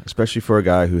 Yeah, especially for a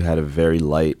guy who had a very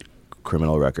light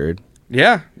criminal record.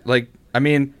 Yeah, like, I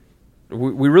mean,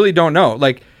 we really don't know.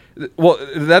 Like, well,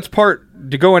 that's part,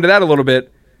 to go into that a little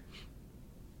bit,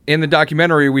 in the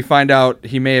documentary, we find out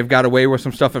he may have got away with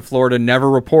some stuff in Florida, never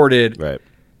reported. Right.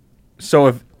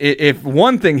 So if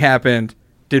one thing happened,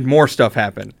 did more stuff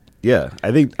happen? Yeah,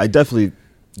 I definitely,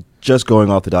 just going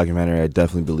off the documentary, I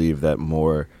definitely believe that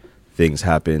more things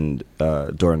happened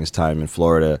during his time in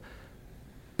Florida,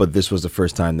 but this was the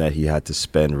first time that he had to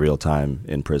spend real time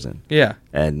in prison. Yeah.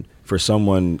 And for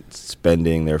someone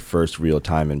spending their first real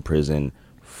time in prison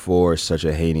for such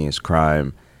a heinous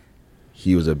crime,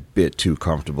 he was a bit too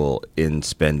comfortable in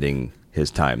spending his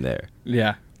time there.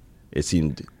 Yeah. It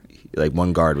seemed like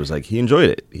one guard was like, he enjoyed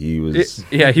it. He was...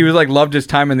 he was like, loved his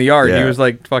time in the yard. Yeah. He was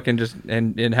like fucking just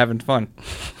and having fun.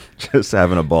 Just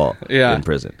having a ball in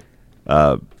prison.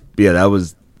 Yeah, that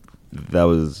was,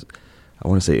 I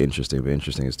want to say interesting, but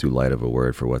interesting is too light of a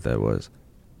word for what that was.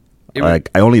 I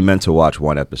only meant to watch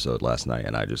one episode last night,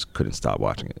 and I just couldn't stop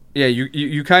watching it. Yeah,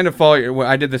 you kind of follow.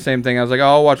 I did the same thing. I was like, oh,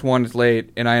 I'll watch one. It's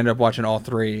late, and I ended up watching all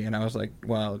three. And I was like,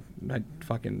 well, my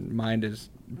fucking mind is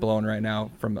blown right now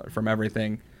from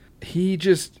everything. He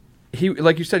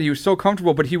like you said, he was so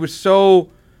comfortable, but he was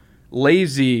so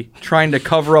lazy trying to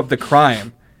cover up the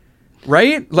crime,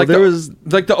 right? Like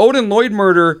like the Odin Lloyd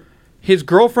murder. His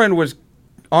girlfriend was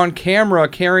on camera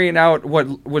carrying out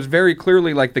what was very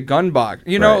clearly like the gun box.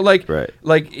 You know, like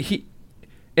he.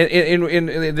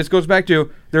 And this goes back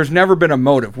to, there's never been a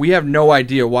motive. We have no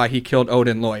idea why he killed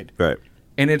Odin Lloyd. Right.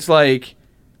 And it's like,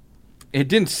 it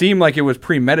didn't seem like it was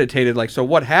premeditated. Like, so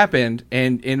what happened?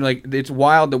 And like, it's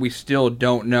wild that we still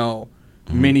don't know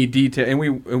many details. And we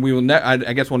will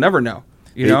I guess we'll never know.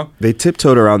 You know? They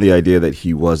tiptoed around the idea that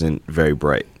he wasn't very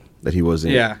bright. That he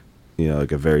wasn't,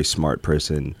 like a very smart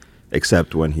person.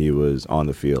 Except when he was on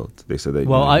the field, they said that.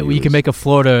 Well, you can make a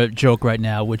Florida joke right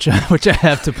now, which I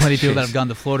have to plenty of people that have gone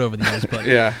to Florida over the years. But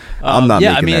I'm not. Yeah,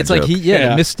 making I mean, that it's joke. like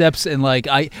the missteps and like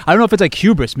I don't know if it's like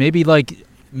hubris. Maybe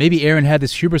Aaron had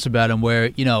this hubris about him, where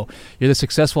you're the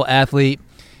successful athlete,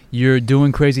 you're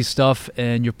doing crazy stuff,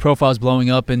 and your profile's blowing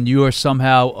up, and you are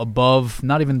somehow above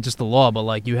not even just the law, but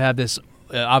like you have this.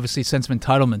 Obviously sense of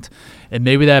entitlement, and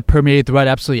maybe that permeated throughout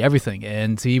absolutely everything,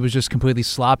 and he was just completely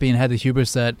sloppy and had the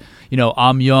hubris that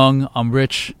I'm young, I'm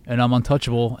rich, and I'm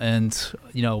untouchable, and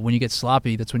when you get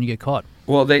sloppy, that's when you get caught.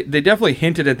 Well, they definitely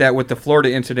hinted at that with the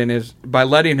Florida incident, is by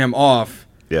letting him off,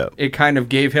 it kind of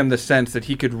gave him the sense that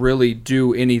he could really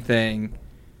do anything.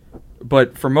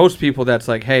 But for most people, that's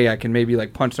like, hey, I can maybe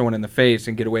like punch someone in the face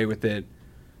and get away with it,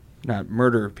 not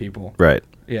murder people. Right.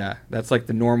 Yeah, that's like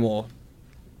the normal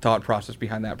thought process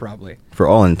behind that, probably. For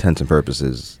all intents and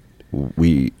purposes,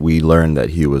 we learned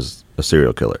that he was a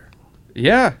serial killer.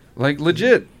 Yeah, like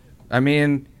legit. I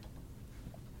mean,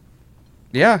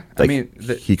 yeah. Like,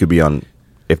 he could be on.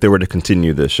 If they were to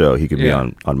continue the show, he could be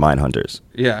on Mindhunters.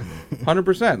 Yeah,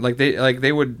 100%. Like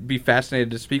they would be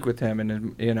fascinated to speak with him,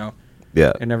 and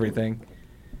and everything.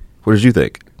 What did you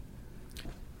think?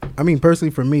 I mean,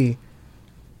 personally, for me,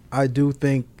 I do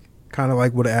think, kind of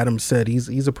like what Adam said,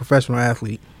 he's a professional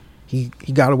athlete. He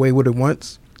got away with it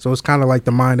once, so it's kind of like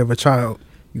the mind of a child.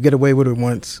 You get away with it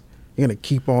once, you're gonna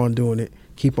keep on doing it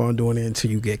until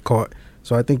you get caught.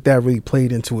 So I think that really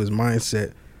played into his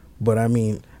mindset. But I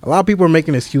mean, a lot of people are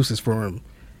making excuses for him,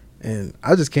 and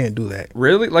I just can't do that.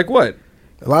 Really? Like what?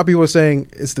 A lot of people are saying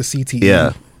it's the CTE.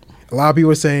 Yeah. A lot of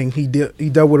people are saying he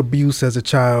dealt with abuse as a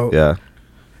child. Yeah.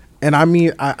 And I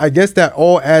mean, I guess that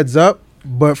all adds up.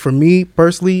 But for me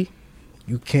personally,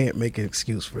 you can't make an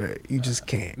excuse for it. You just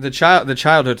can't. The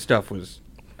childhood stuff was,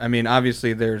 I mean,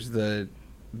 obviously there's the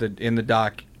in the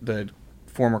doc, his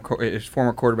former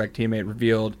quarterback teammate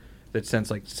revealed that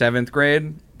since like seventh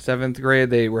grade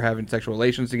they were having sexual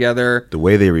relations together. The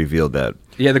way they revealed that,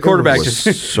 the quarterback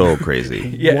was so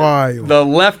crazy. Wild. The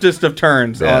leftist of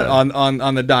turns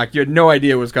on the doc. You had no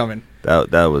idea it was coming.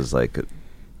 That was like.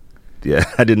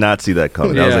 I did not see that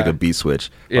coming. That was like a beat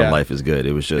switch on Life is Good.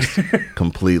 It was just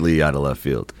completely out of left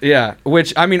field. Yeah,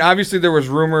 which, I mean, obviously there was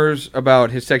rumors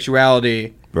about his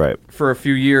sexuality for a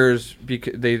few years.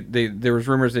 Because there was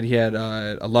rumors that he had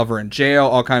a lover in jail,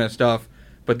 all kind of stuff.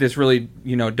 But this really,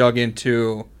 dug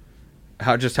into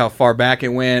how far back it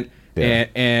went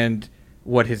and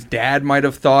what his dad might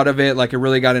have thought of it. Like, it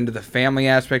really got into the family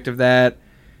aspect of that.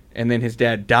 And then his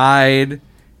dad died,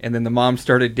 and then the mom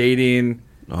started dating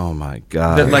Oh my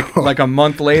God! Like a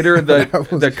month later,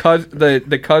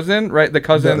 the cousin, right? The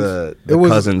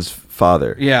cousin's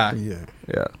father. Yeah.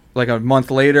 Like a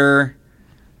month later,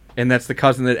 and that's the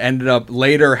cousin that ended up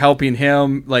later helping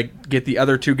him like get the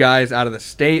other two guys out of the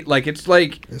state. Like it's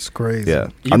crazy. Yeah,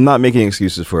 I'm not making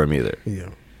excuses for him either. Yeah,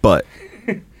 but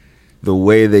the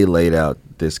way they laid out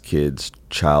this kid's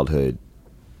childhood,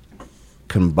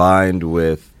 combined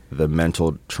with the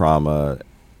mental trauma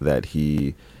that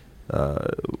he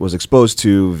was exposed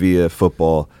to via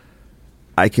football,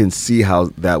 I can see how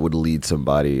that would lead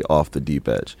somebody off the deep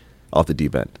end.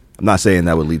 I'm not saying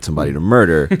that would lead somebody to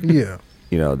murder. Yeah.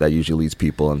 That usually leads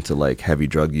people into like heavy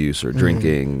drug use or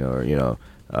drinking or,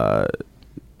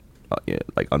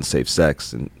 like unsafe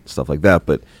sex and stuff like that,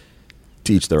 but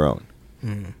to each their own.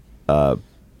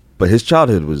 But his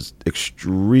childhood was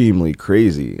extremely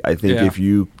crazy. I think if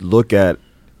you look at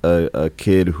a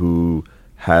kid who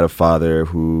had a father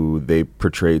who they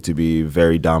portrayed to be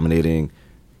very dominating,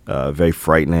 very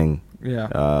frightening,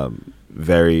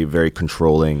 very, very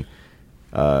controlling,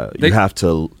 you have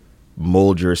to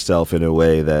mold yourself in a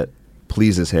way that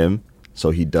pleases him so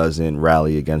he doesn't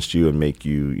rally against you and make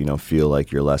you, feel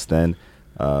like you're less than.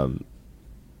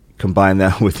 Combine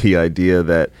that with the idea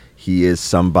that he is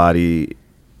somebody,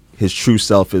 his true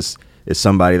self is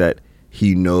somebody that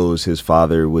he knows his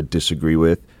father would disagree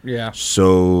with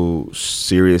so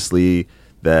seriously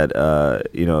that,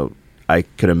 I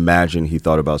could imagine he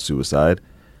thought about suicide.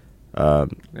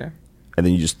 And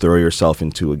then you just throw yourself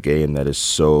into a game that is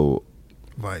so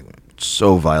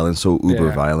violent, so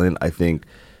uber violent. I think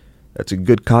that's a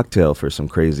good cocktail for some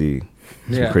crazy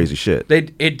shit.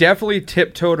 It definitely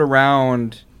tiptoed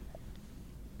around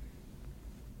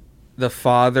the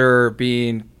father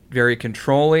being very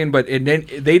controlling, but they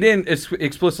didn't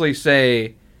explicitly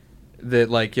say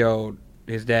that like,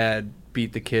 his dad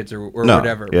beat the kids or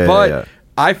whatever. But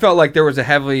I felt like there was a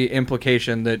heavy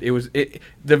implication that it was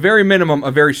the very minimum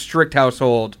a very strict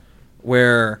household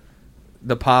where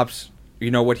the pops,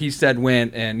 what he said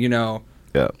went, and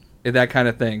that kind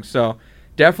of thing. So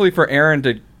definitely for Aaron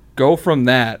to go from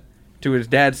that to his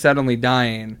dad suddenly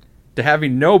dying to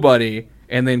having nobody,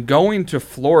 and then going to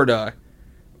Florida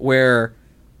where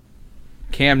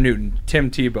Cam Newton, Tim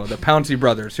Tebow, the Pouncey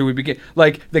brothers, who we begin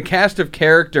like the cast of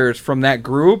characters from that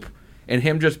group, and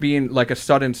him just being like a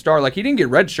sudden star. Like he didn't get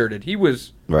redshirted. He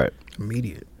was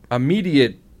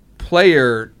immediate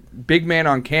player, big man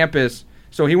on campus.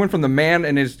 So he went from the man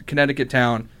in his Connecticut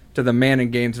town to the man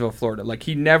in Gainesville, Florida. Like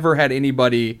he never had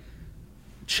anybody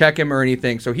check him or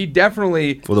anything. So he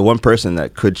definitely... Well, the one person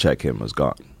that could check him was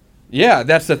gone. Yeah,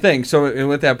 that's the thing.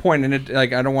 So at that point, and I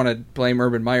don't want to blame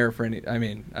Urban Meyer for any... I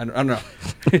mean, I don't know.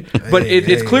 But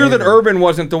it's clear that Urban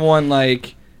wasn't the one,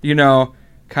 like,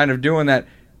 kind of doing that.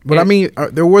 But I mean,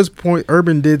 there was point...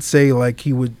 Urban did say, like,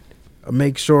 he would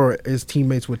make sure his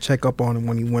teammates would check up on him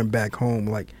when he went back home.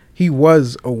 Like, he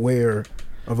was aware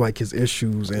of, like, his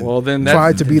issues and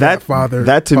tried to be that father.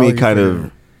 That, to me, kind of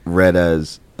read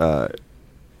as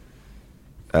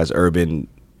Urban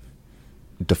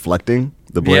deflecting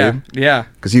the blame. Yeah.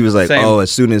 Because he was like,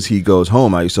 as soon as he goes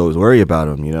home, I used to always worry about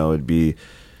him. It'd be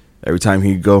every time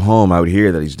he'd go home, I would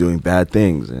hear that he's doing bad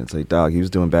things. And it's like, dog, he was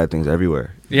doing bad things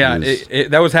everywhere. Yeah,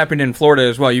 that was happening in Florida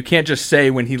as well. You can't just say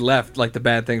when he left, like, the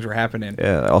bad things were happening.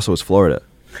 Yeah, also it's Florida.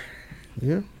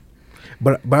 Yeah.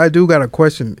 But I do got a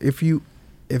question. If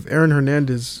Aaron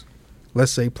Hernandez,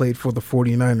 let's say, played for the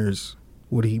 49ers,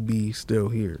 would he be still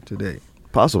here today?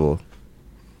 Possible.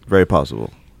 Very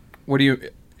possible.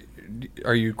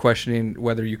 Are you questioning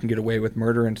whether you can get away with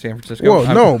murder in San Francisco?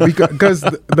 Well, no, because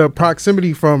the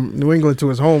proximity from New England to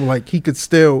his home, like he could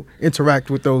still interact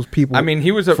with those people. I mean,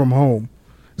 he was from home.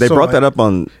 They brought that up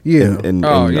on in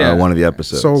one of the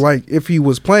episodes. So, like, if he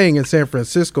was playing in San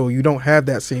Francisco, you don't have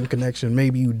that same connection.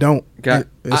 Maybe you don't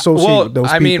associate with those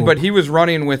people. I mean, but he was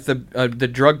running with the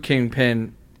drug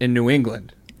kingpin in New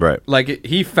England, right? Like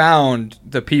he found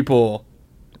the people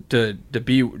to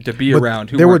be around.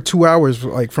 There were 2 hours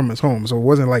like from his home, so it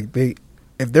wasn't like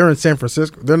if they're in San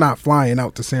Francisco, they're not flying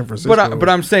out to San Francisco. But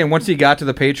I'm saying once he got to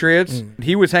the Patriots,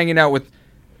 he was hanging out with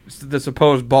the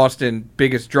supposed Boston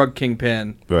biggest drug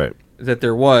kingpin that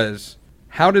there was.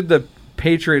 How did the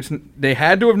Patriots? They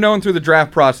had to have known through the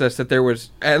draft process that there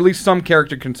was at least some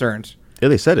character concerns. Yeah,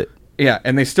 they said it. Yeah,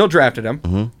 and they still drafted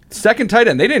him. Second tight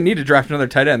end. They didn't need to draft another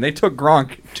tight end. They took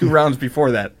Gronk 2 rounds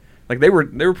before that. Like they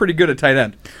were pretty good at tight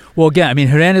end. Well, again, I mean,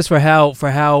 Hernandez, for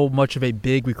how much of a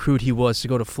big recruit he was to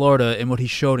go to Florida and what he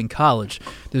showed in college,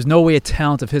 there's no way a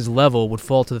talent of his level would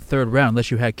fall to the third round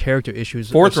unless you had character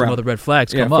issues or some other red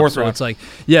flags come up. So it's like,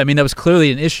 I mean, that was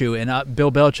clearly an issue. And Bill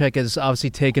Belichick has obviously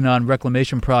taken on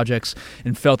reclamation projects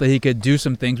and felt that he could do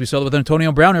some things. We saw that with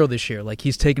Antonio Brown earlier this year. Like,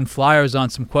 he's taken flyers on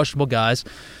some questionable guys.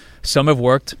 Some have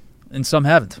worked and some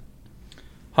haven't.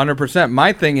 100%.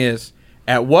 My thing is,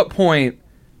 at what point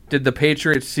did the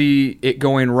Patriots see it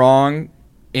going wrong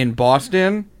in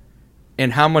Boston,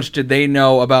 and how much did they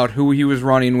know about who he was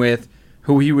running with,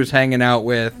 who he was hanging out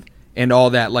with, and all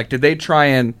that? Like, did they try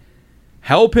and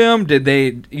help him? Did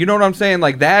they, you know what I'm saying?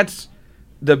 Like, that's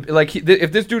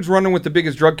if this dude's running with the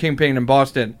biggest drug campaign in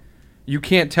Boston, you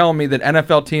can't tell me that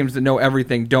NFL teams that know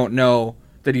everything don't know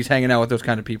that he's hanging out with those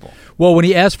kind of people. Well, when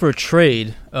he asked for a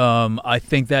trade, I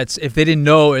think that's, if they didn't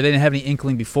know or they didn't have any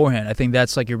inkling beforehand, I think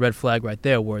that's like your red flag right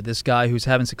there, where this guy who's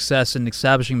having success and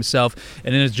establishing himself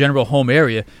and in his general home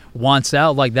area wants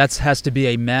out. Like, that has to be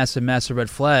a massive, massive red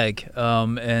flag.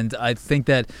 And I think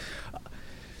that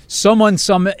some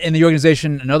in the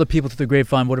organization and other people through the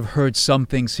grapevine would have heard some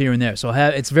things here and there. So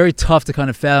it's very tough to kind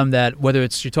of fathom that, whether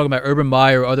it's you're talking about Urban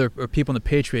Meyer or people in the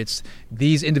Patriots,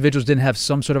 these individuals didn't have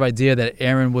some sort of idea that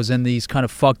Aaron was in these kind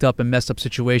of fucked up and messed up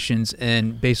situations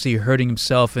and basically hurting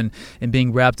himself and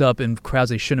being wrapped up in crowds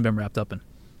they shouldn't have been wrapped up in.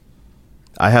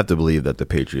 I have to believe that the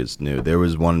Patriots knew. There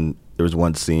was one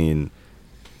scene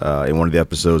in one of the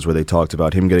episodes where they talked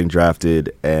about him getting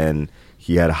drafted, and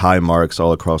he had high marks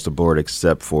all across the board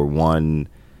except for one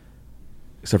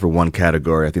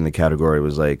category. I think the category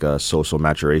was like social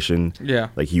maturation. Yeah.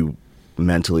 Like, he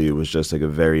mentally was just like a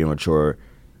very immature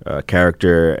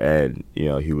character, and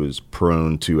he was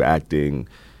prone to acting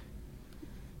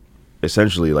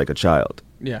essentially like a child.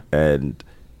 Yeah. And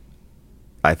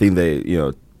I think they,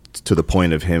 to the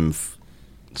point of him,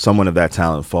 someone of that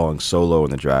talent falling so low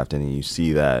in the draft, and you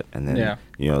see that, and then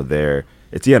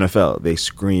it's the NFL. They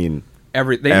screen.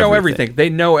 They know everything. They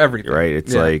know everything. Right?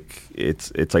 It's like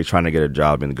it's like trying to get a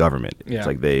job in the government. Yeah. It's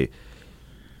like they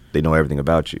know everything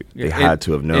about you. They had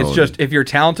to have known. It's just, if you're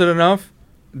talented enough,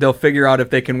 they'll figure out if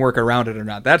they can work around it or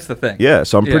not. That's the thing. Yeah,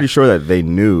 so I'm pretty sure that they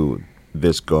knew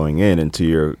this going in. And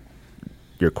to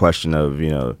your question of,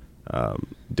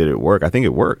 did it work? I think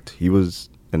it worked. He was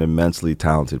an immensely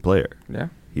talented player. Yeah.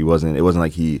 It wasn't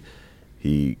like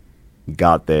he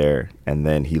got there and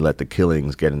then he let the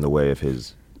killings get in the way of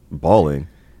his balling.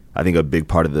 I think a big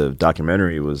part of the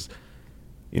documentary was,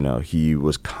 he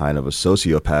was kind of a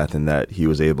sociopath in that he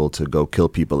was able to go kill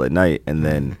people at night and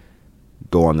then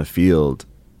go on the field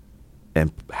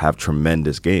and have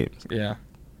tremendous games. Yeah.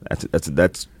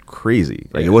 That's crazy.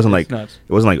 Like, it wasn't like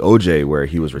OJ where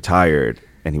he was retired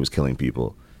and he was killing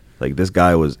people. Like, this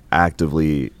guy was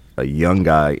actively a young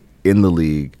guy in the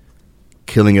league,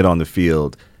 killing it on the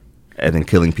field, and then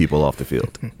killing people off the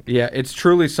field. Yeah, it's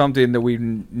truly something that we've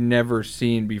never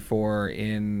seen before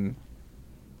in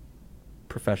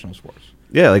professional sports.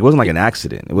 Yeah, like, it wasn't like an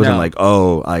accident. It wasn't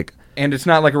and it's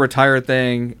not like a retired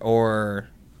thing, or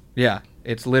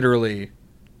it's literally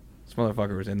this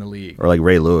motherfucker was in the league. Or like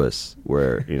Ray Lewis,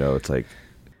 where it's like,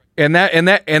 and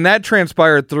that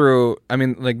transpired through. I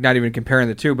mean, like, not even comparing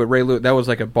the two, but Ray Lewis, that was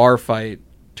like a bar fight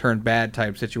turned bad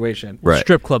type situation, right?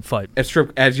 Strip club fight.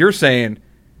 As you're saying.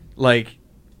 Like,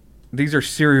 these are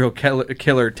serial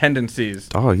killer tendencies.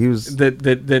 Oh, he was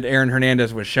that Aaron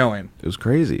Hernandez was showing. It was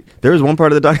crazy. There was one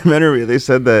part of the documentary they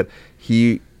said that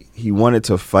he wanted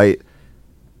to fight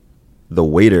the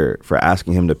waiter for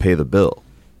asking him to pay the bill.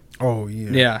 Oh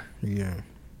yeah.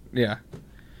 Yeah.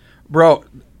 Bro,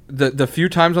 the few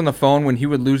times on the phone when he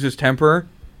would lose his temper,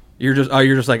 you're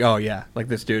just like, oh yeah, like,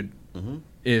 this dude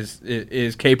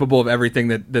is capable of everything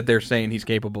that they're saying he's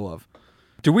capable of.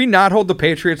 Do we not hold the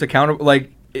Patriots accountable?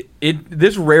 Like,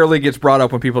 this rarely gets brought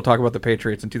up when people talk about the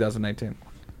Patriots in 2019.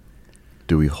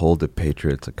 Do we hold the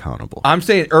Patriots accountable? I'm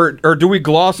saying, or do we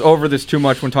gloss over this too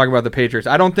much when talking about the Patriots?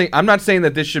 I'm not saying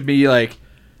that this should be like,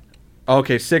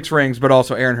 okay, 6 rings, but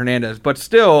also Aaron Hernandez. But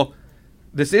still,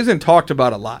 this isn't talked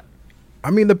about a lot.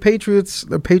 I mean, the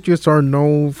Patriots are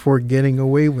known for getting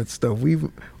away with stuff.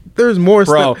 There's more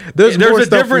stuff. There's more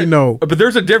stuff we know. But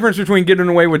there's a difference between getting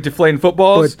away with deflating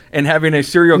footballs and having a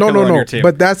serial killer on your team.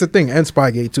 But that's the thing, and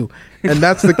Spygate too. And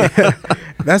that's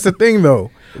the thing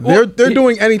though. They're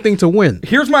doing anything to win.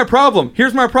 Here's my problem.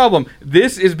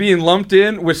 This is being lumped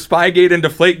in with Spygate and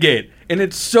Deflategate, and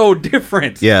it's so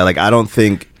different. Yeah, like, I don't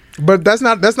think. But that's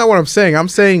not what I'm saying. I'm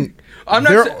saying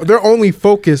their only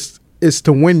focus is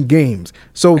to win games.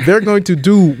 So they're going to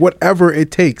do whatever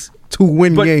it takes to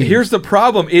win games. But here's the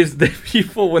problem: is that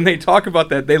people, when they talk about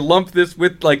that, they lump this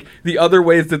with like the other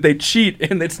ways that they cheat,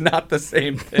 and it's not the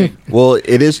same thing. Well,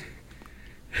 it is.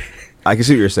 I can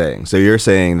see what you're saying. So you're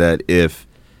saying that if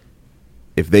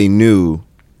they knew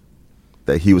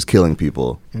that he was killing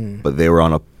people, but they were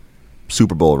on a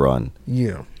Super Bowl run,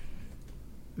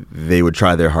 they would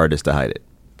try their hardest to hide it.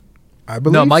 I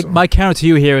believe my counter to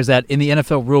you here is that in the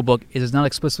NFL rulebook, it does not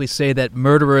explicitly say that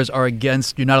murderers are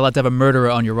against. You're not allowed to have a murderer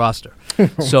on your roster.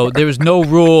 So there is no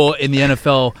rule in the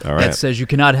NFL that says you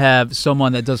cannot have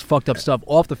someone that does fucked up stuff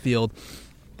off the field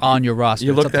on your roster.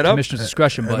 You look that up. Commissioner's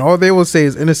discretion, but and all they will say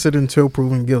is innocent until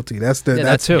proven guilty. That's too.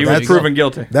 He was proven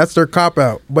guilty. That's their cop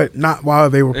out, but not while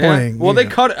they were playing. Well, they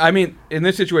cut. I mean, in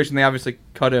this situation, they obviously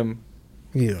cut him.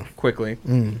 Quickly.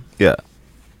 Yeah.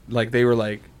 Like they were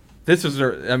like, this is.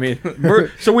 I mean,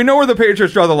 so we know where the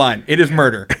Patriots draw the line. It is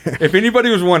murder. If anybody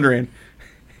was wondering,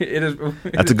 it is.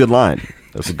 That's a good line.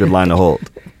 That's a good line to hold.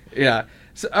 Yeah.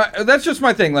 So, that's just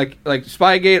my thing. Like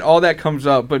Spygate, all that comes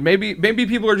up, but maybe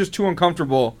people are just too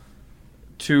uncomfortable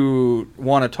to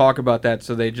want to talk about that,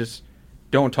 so they just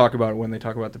don't talk about it when they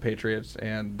talk about the Patriots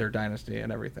and their dynasty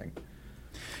and everything.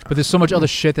 But there's so much other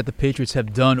shit that the Patriots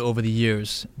have done over the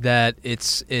years that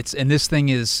it's and this thing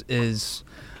is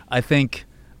I think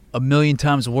a million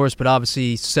times worse, but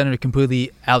obviously centered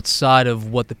completely outside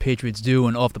of what the Patriots do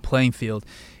and off the playing field.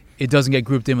 It doesn't get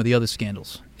grouped in with the other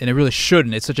scandals, and it really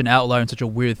shouldn't. It's such an outlier and such a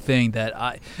weird thing that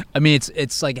I mean,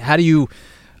 it's like how do you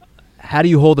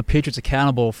hold the Patriots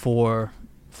accountable for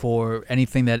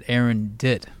anything that Aaron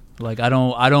did? Like I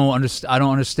don't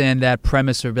understand that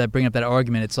premise or that bring up that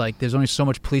argument. It's like there's only so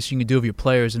much policing you can do of your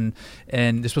players, and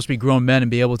they're supposed to be grown men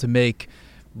and be able to make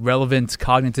relevant,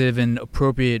 cognitive, and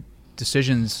appropriate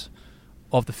decisions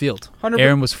off the field. 100%.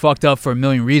 Aaron was fucked up for a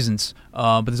million reasons,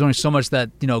 but there's only so much that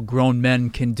grown men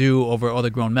can do over other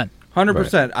grown men.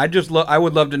 100%. I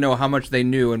would love to know how much they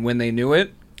knew and when they knew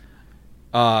it.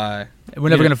 We're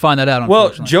never going to find that out.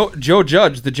 Well, Joe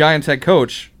Judge, the Giants head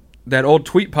coach, that old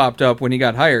tweet popped up when he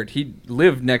got hired. He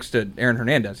lived next to Aaron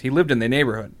Hernandez. He lived in the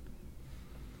neighborhood.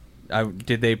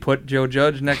 Did they put Joe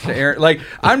Judge next to Aaron? Like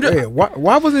I'm just. Hey,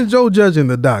 why wasn't Joe Judge in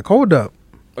the doc? Hold up.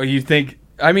 Oh, you think?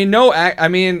 I mean, no. I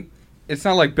mean, it's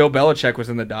not like Bill Belichick was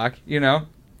in the doc,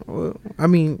 Well, I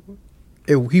mean,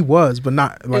 he was, but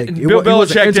not like Bill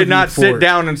Belichick did not sit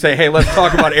down and say, "Hey, let's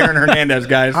talk about Aaron Hernandez,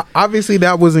 guys." Obviously,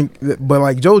 that wasn't. But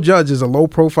like Joe Judge is a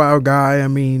low-profile guy. I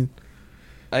mean,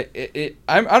 I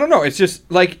don't know. It's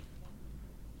just like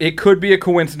it could be a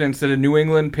coincidence that a New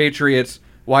England Patriots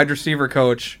wide receiver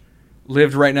coach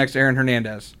lived right next to Aaron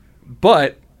Hernandez,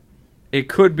 but it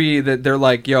could be that they're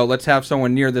like, "Yo, let's have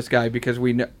someone near this guy because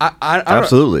we know."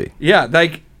 Absolutely. Yeah,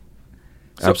 like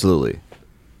absolutely.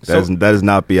 That is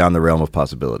not beyond the realm of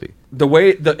possibility.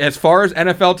 As far as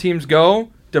NFL teams go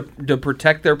to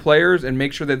protect their players and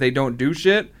make sure that they don't do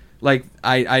shit, like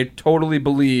I totally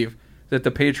believe that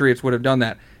the Patriots would have done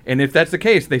that. And if that's the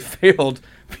case, they failed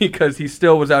because he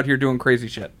still was out here doing crazy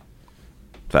shit.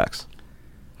 Facts.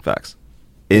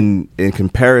 In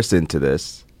comparison to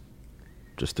this,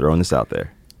 just throwing this out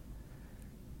there,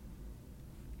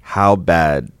 how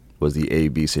bad was the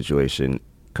AB situation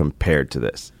compared to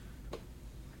this?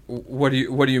 What do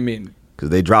you mean? Because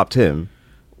they dropped him,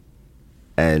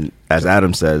 and as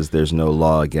Adam says, there's no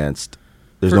law against.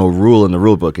 There's no rule in the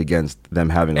rule book against them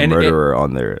having a murderer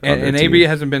on their team. And AB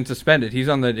hasn't been suspended. He's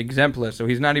on the exempt list, so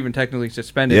he's not even technically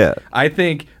suspended. Yeah. I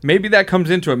think maybe that comes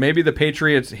into it. Maybe the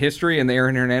Patriots' history and the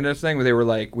Aaron Hernandez thing, where they were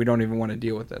like, we don't even want to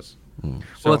deal with this. So,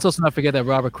 well, let's also not forget that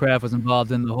Robert Kraft was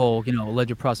involved in the whole,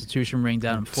 alleged prostitution ring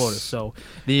down in Florida. So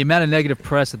the amount of negative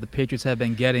press that the Patriots have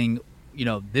been getting,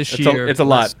 this year, it's a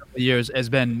lot. Years has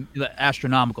been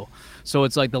astronomical. So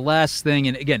it's like the last thing,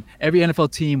 and again, every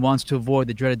NFL team wants to avoid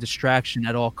the dreaded distraction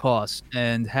at all costs.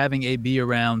 And having AB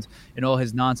around and all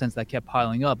his nonsense that kept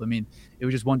piling up, I mean, it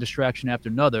was just one distraction after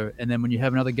another. And then when you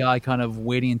have another guy kind of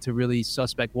wading into really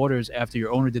suspect waters after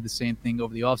your owner did the same thing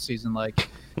over the offseason, like,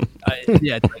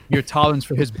 like your tolerance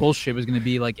for his bullshit was going to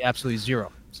be like absolutely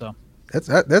zero. So.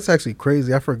 That's actually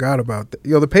crazy. I forgot about that.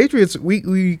 The Patriots,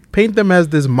 we paint them as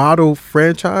this model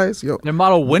franchise. They're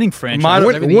model winning franchise.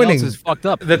 Everything else is fucked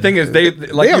up. The thing is, they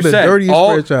you said,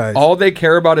 franchise. All they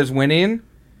care about is winning,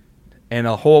 and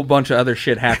a whole bunch of other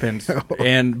shit happens.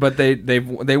 But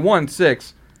they won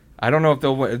 6. I don't know if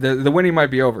they'll win. The winning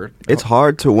might be over. It's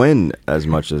hard to win as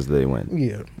much as they win.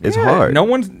 Yeah. It's hard. No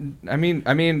one's. I mean,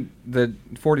 the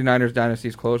 49ers dynasty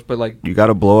is close, but like you got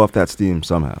to blow off that steam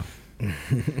somehow.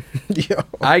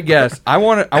 I guess I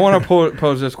want to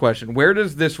pose this question: where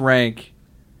does this rank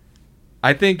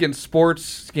I think in sports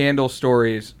scandal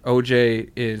stories,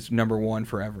 OJ is number one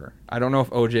forever. I don't know if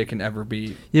OJ can ever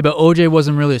be. Yeah, but OJ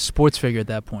wasn't really a sports figure at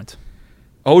that point.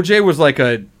 OJ was like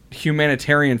a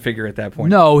humanitarian figure at that point.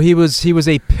 No, he was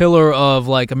a pillar of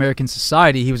like American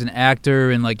society. He was an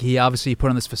actor, and like he obviously put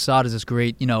on this facade as this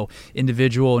great,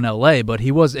 individual in LA, but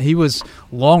he was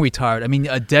long retired. I mean,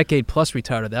 a decade plus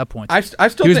retired at that point. I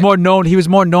still he was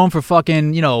more known for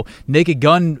fucking, Naked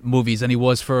Gun movies than he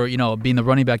was for, being the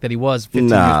running back that he was 15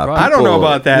 years prior. I don't know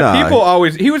about that. People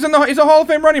always he's a Hall of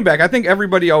Fame running back. I think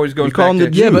everybody always goes back to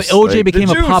yeah, but OJ became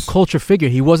a pop culture figure.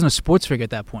 He wasn't a sports figure at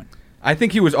that point. I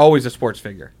think he was always a sports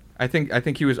figure. I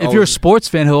think he was. If you're a sports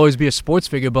fan, he'll always be a sports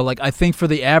figure. But like, I think for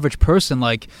the average person,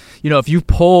 like, if you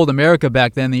polled America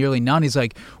back then in the early '90s,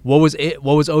 like, what was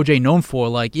OJ known for?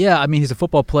 Like, yeah, I mean, he's a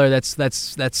football player.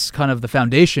 That's kind of the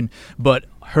foundation. But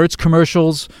Hertz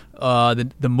commercials,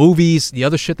 the movies, the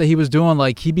other shit that he was doing,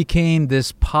 like, he became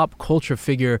this pop culture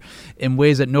figure in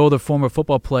ways that no other former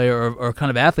football player or kind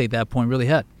of athlete at that point really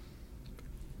had.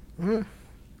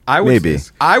 I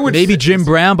would maybe Jim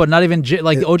Brown, but not even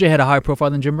OJ had a higher profile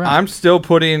than Jim Brown. I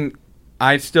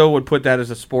still would put that as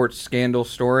a sports scandal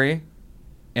story,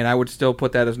 and I would still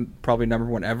put that as probably number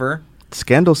one ever.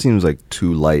 Scandal seems like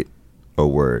too light a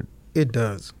word. It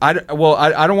does. I don't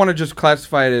want to just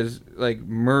classify it as like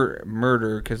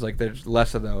murder because like there's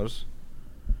less of those.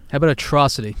 How about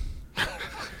atrocity?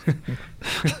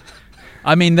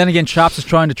 I mean, then again, Chops is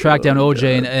trying to track down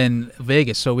OJ in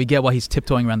Vegas, so we get why he's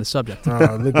tiptoeing around the subject.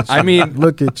 Look at you.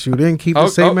 Look at you. Didn't keep the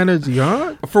same energy,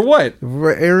 huh? For what?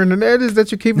 For Aaron Hernandez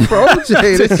that you're keeping for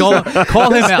OJ.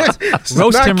 Call him out.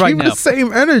 Roast him right now. The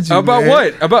same energy. About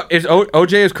what?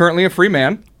 OJ is currently a free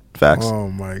man. Facts. Oh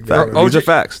my God. These are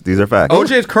facts.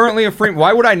 OJ is currently a free.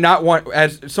 Why would I not want,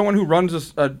 as someone who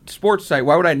runs a sports site,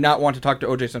 why would I not want to talk to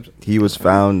OJ Simpson? He was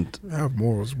found. I have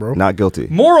morals, bro. Not guilty.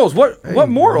 Morals? What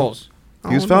morals?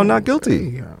 He was found not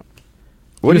guilty. He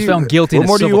was found guilty. What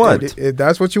more do you want? If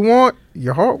that's what you want,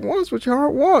 your heart wants what your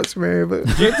heart wants, man. But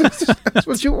that's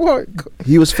what you want.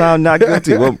 He was found not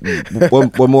guilty.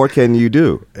 What more can you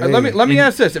do? Let me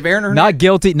ask this: if Aaron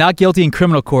Hernandez not guilty in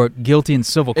criminal court, guilty in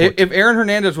civil court. If Aaron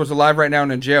Hernandez was alive right now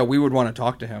and in jail, we would want to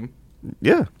talk to him.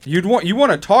 Yeah, you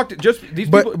want to talk to these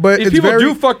people. But these people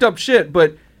do fucked up shit,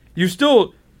 but you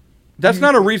still. That's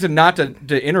not a reason not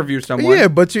to interview someone. Yeah,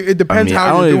 but it depends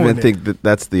how you're doing it. I don't even think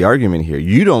that's the argument here.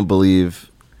 You don't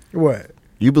believe what?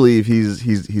 You believe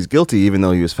he's guilty even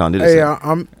though he was found innocent. Hey,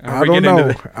 I don't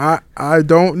know. I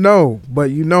don't know,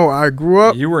 but I grew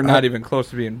up. You were not even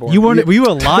close to being born. Were you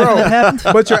alive when that happened?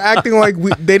 But you're acting like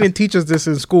they didn't teach us this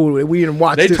in school. We didn't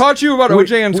watch. They taught you about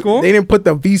OJ in school. They didn't put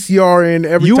the VCR in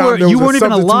every time. You weren't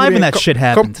even alive when that shit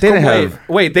happened.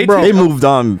 They moved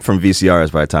on from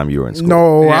VCRs by the time you were in school.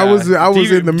 No, yeah. I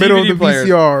was in the middle of the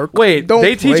VCR. Wait,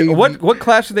 they teach what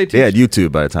class did they teach? They had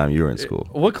YouTube by the time you were in school.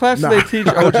 What class did they teach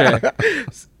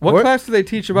OJ? What class do they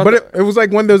teach about? But it was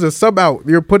like when there's a sub out,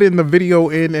 you're putting the video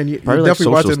in, and you're definitely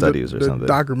like watching studies the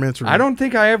documentary. I don't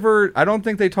think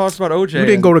they taught us about OJ. You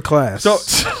didn't go to class. So,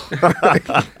 come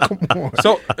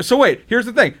on. So wait. Here's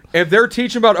the thing: if they're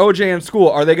teaching about OJ in school,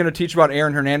 are they going to teach about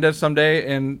Aaron Hernandez someday?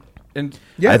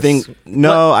 Yes. I think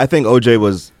OJ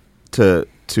was to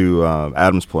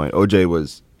Adam's point. OJ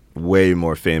was way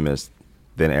more famous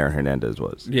than Aaron Hernandez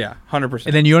was. Yeah, 100%.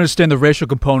 And then you understand the racial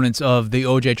components of the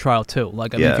OJ trial too.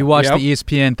 Like, I mean, if you watch the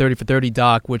ESPN 30 for 30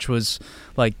 doc, which was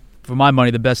like, for my money,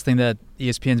 the best thing that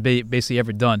ESPN's basically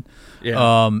ever done.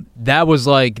 Yeah. That was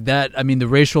like that. I mean, the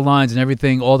racial lines and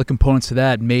everything, all the components to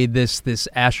that made this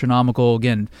astronomical,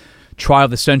 again, trial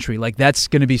of the century. Like, that's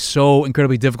going to be so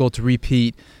incredibly difficult to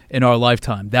repeat in our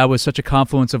lifetime. That was such a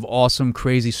confluence of awesome,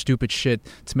 crazy, stupid shit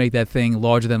to make that thing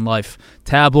larger than life.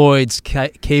 Tabloids,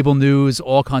 cable news,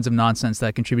 all kinds of nonsense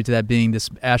that contribute to that being this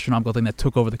astronomical thing that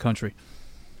took over the country.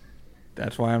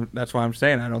 That's why I'm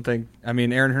saying I don't think. I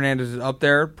mean, Aaron Hernandez is up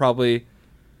there, probably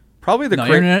the. No,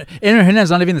 Aaron Hernandez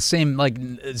is not even the same like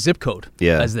zip code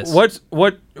as this. Let's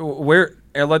do a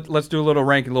little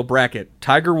ranking, a little bracket.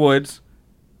 Tiger Woods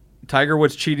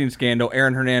cheating scandal.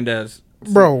 Aaron Hernandez.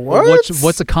 Bro, what?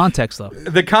 What's the context, though?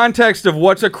 The context of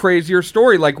what's a crazier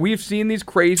story. Like, we've seen these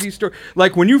crazy stories.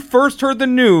 Like, when you first heard the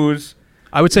news...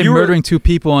 I would say murdering two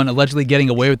people and allegedly getting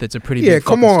away with it's a pretty big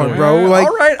come on, story. Bro. Like,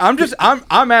 all right,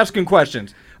 I'm asking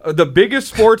questions. The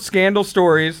biggest sports scandal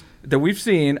stories that we've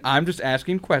seen, I'm just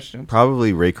asking questions.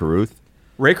 Probably Ray Caruth.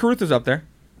 Ray Caruth is up there.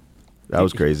 That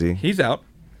was crazy. He's out.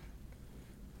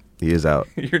 He is out.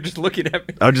 You're just looking at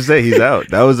me. I'll just say he's out.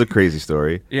 That was a crazy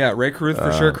story. Yeah, Ray Caruth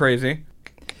for sure crazy.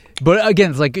 But again,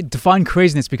 it's like define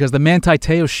craziness because the Manti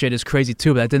Te'o shit is crazy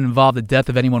too, but that didn't involve the death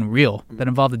of anyone real. That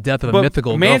involved the death of a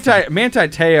mythical Manti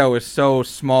Te'o is so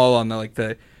small on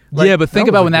the yeah, but think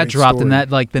about when that dropped story.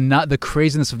 and that the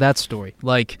craziness of that story.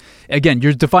 Like again,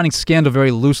 you're defining scandal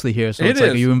very loosely here. So it's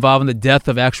like, are you involving the death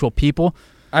of actual people?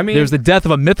 I mean, there's the death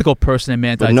of a mythical person in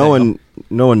Manti Te'o.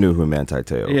 No one knew who Manti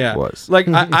Te'o was. Like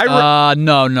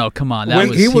no, come on.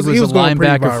 He was a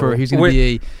linebacker for. He's going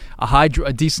to be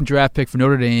a decent draft pick for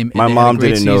Notre Dame. My mom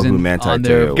didn't know who Manti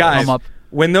Te'o was. Guys,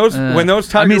 when those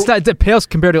Tiger, I mean, it pales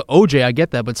compared to OJ. I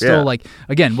get that, but still, like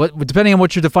again, depending on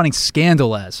what you're defining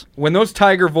scandal as. When those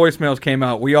Tiger voicemails came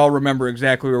out, we all remember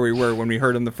exactly where we were when we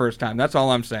heard them the first time. That's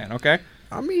all I'm saying. Okay.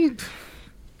 I mean,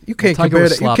 you can't compare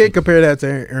that. You can't compare that to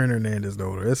Aaron Hernandez,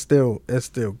 though. It's still.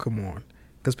 Come on,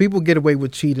 because people get away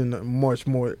with cheating much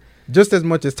more, just as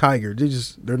much as Tiger.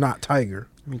 They're not Tiger.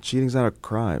 I mean, cheating's not a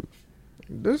crime.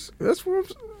 That's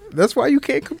why you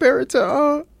can't compare it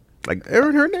to like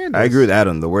Aaron Hernandez. I agree with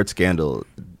Adam. The word scandal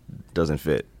doesn't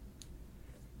fit.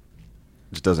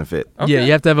 Just doesn't fit. Okay. Yeah,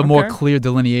 you have to have a more clear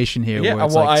delineation here. Yeah, where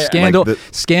it's like scandal.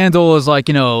 Scandal is like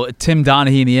Tim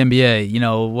Donaghy in the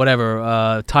NBA.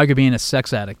 Whatever. Tiger being a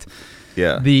sex addict.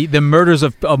 Yeah. The murders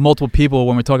of multiple people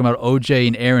when we're talking about OJ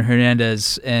and Aaron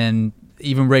Hernandez and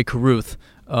even Ray Caruth.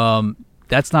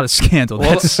 That's not a scandal.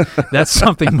 That's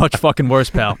something much fucking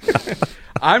worse, pal.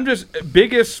 I'm just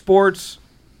biggest sports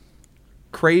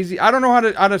crazy. I don't know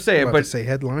how to say it, but say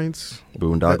headlines.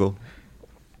 Boondoggle.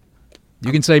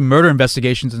 You can say murder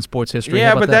investigations in sports history.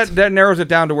 Yeah, but that narrows it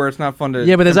down to where it's not fun to.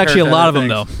 Yeah, but there's actually a lot of them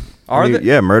though.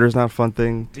 Yeah, murder's not a fun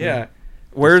thing. Yeah.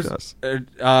 Where's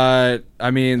the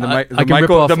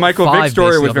Michael Vick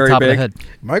story was very big.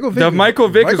 The Michael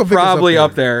Vick is probably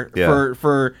up there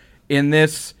for in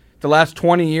the last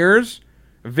 20 years.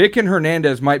 Vick and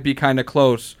Hernandez might be kind of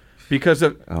close because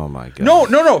of oh my god.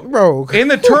 No, bro. In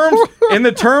the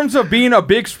terms of being a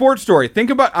big sports story. Think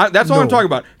about that's all I'm talking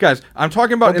about, guys. I'm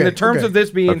talking about in the terms of this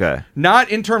being not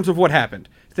in terms of what happened.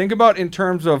 Think about in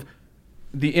terms of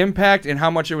the impact and how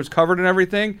much it was covered and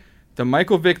everything. The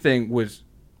Michael Vick thing was,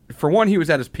 for one, he was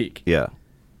at his peak. Yeah.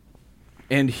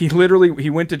 And he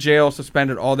went to jail,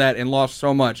 suspended, all that, and lost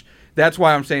so much. That's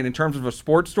why I'm saying in terms of a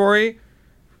sports story,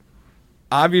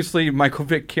 obviously Michael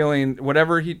Vick killing what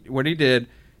he did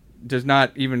does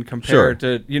not even compare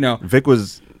to, Vick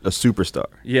was a superstar.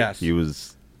 Yes. He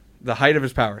was the height of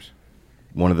his powers.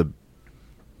 One of the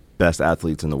best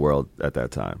athletes in the world at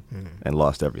that time and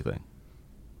lost everything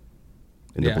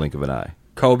in the blink of an eye.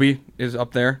 Kobe is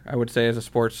up there, I would say, as a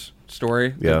sports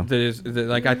story. Yeah.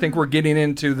 I think we're getting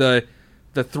into the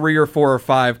 3 or 4 or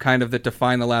 5 kind of that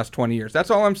define the last 20 years. That's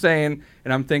all I'm saying.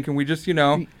 And I'm thinking we just,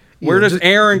 where does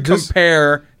Aaron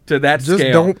compare to that scale?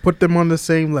 Just don't put them on the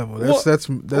same level. That's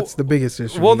the biggest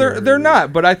issue. Well, they're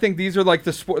not, but I think these are like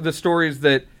the stories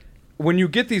that when you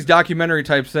get these documentary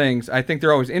type things, I think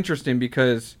they're always interesting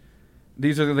because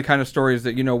these are the kind of stories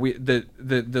that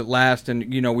that last and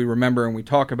we remember and we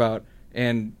talk about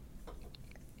and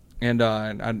I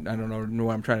don't know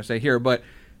what I'm trying to say here, but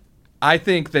I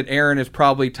think that Aaron is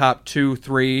probably top 2,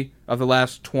 3 of the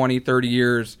last 20, 30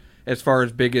 years as far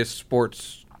as biggest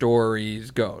sports stories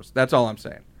goes. That's all I'm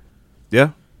saying.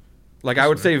 Yeah. Like I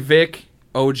would say Vic,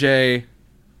 OJ.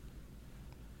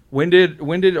 When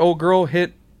did old girl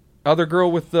hit other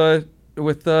girl with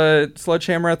the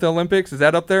sledgehammer at the Olympics? Is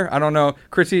that up there? I don't know.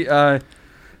 Chrissy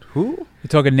who? You're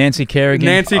talking Nancy Kerrigan?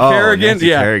 Nancy Kerrigan? Nancy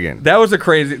Kerrigan. That was a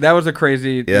crazy.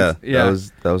 Yeah. That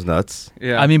was nuts.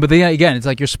 Yeah. I mean, but then again, it's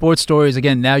like your sports stories.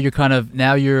 Again, now you're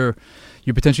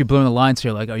potentially blurring the lines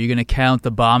here. Like, are you going to count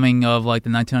the bombing of like the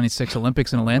 1996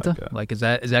 Olympics in Atlanta? Like, is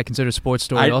that considered a sports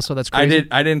story? Also, that's crazy.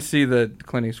 I didn't see the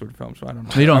Clint Eastwood film, so I don't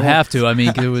know. You don't have to. I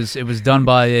mean, it was done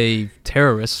by a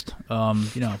terrorist.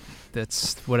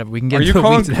 That's whatever. We can get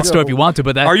into that story if you want to.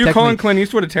 But are you calling Clint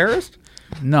Eastwood a terrist?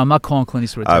 No, I'm not calling Clint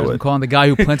Eastwood a terrorist. I'm calling the guy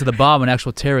who planted the bomb an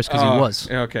actual terrorist because he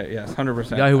was. Okay, yes, 100%.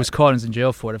 The guy who was caught and is in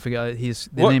jail for it. I forgot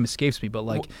the name escapes me, but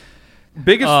like.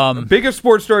 Biggest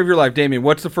sports story of your life, Damien.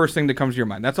 What's the first thing that comes to your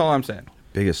mind? That's all I'm saying.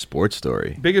 Biggest sports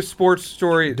story. Biggest sports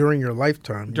story during your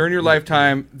lifetime. During your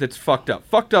lifetime, that's fucked up.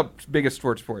 Fucked up. Biggest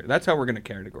sports story. That's how we're gonna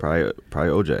categorize. Probably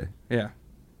OJ. Yeah.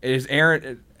 Is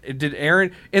Aaron? Did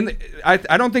Aaron? I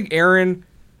don't think Aaron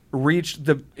reached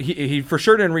the. He for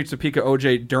sure didn't reach the peak of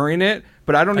OJ during it.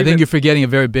 But I think you're forgetting a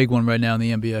very big one right now in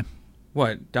the NBA.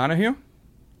 What, Donahue?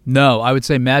 No, I would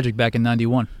say Magic back in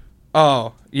 '91.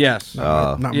 Oh, yes.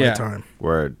 Not my time.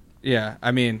 Word. Yeah,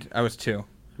 I mean, I was 2.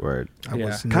 Word. I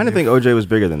kind of think OJ was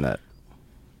bigger than that.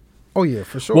 Oh, yeah,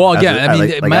 for sure. Well, again,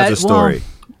 as a story.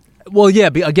 Well, yeah,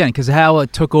 again, because how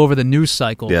it took over the news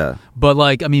cycle. Yeah. But,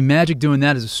 like, I mean, Magic doing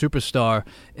that as a superstar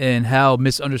and how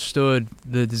misunderstood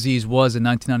the disease was in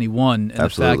 1991 and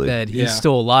Absolutely. the fact that he's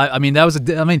still alive. I mean,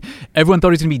 everyone thought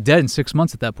he was going to be dead in 6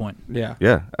 months at that point. Yeah.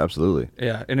 Yeah, absolutely.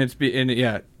 Yeah, and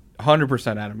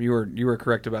 100%, Adam. You were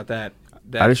correct about that.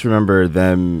 I just remember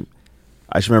them.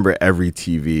 I just remember every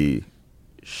TV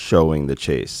showing the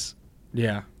chase.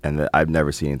 Yeah. And I've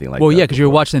never seen anything like that. Well, yeah, because you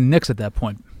were watching the Knicks at that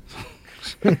point.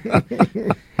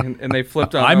 and they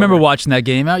flipped on. I remember watching that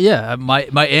game out. Yeah, my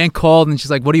aunt called and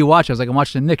she's like, "What are you watching?" I was like, "I'm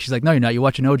watching the Knicks." She's like, "No, you're not. You're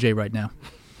watching OJ right now."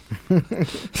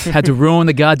 Had to ruin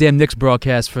the goddamn Knicks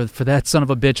broadcast for that son of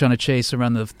a bitch on a chase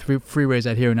around the freeways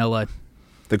out here in LA.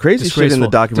 The crazy shit in the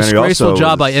documentary also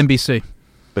job by NBC.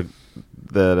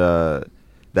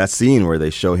 That scene where they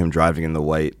show him driving in the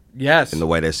white. Yes, in the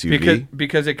white SUV.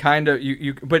 Because it kind of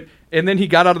and then he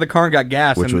got out of the car and got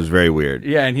gas, which was very weird.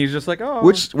 Yeah, and he's just like, oh,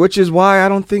 which is why I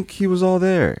don't think he was all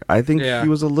there. I think he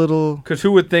was a little. Because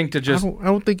who would think to just? I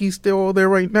don't think he's still all there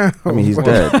right now. I mean, he's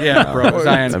dead. Yeah, bro.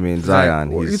 Zion. I mean,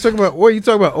 Zion. What are you talking about? What are you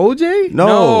talking about? OJ?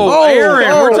 No, Aaron.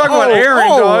 We're talking about Aaron,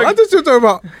 dog. I thought you were talking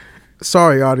about.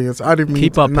 Sorry, audience. I didn't mean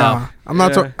keep up now. I'm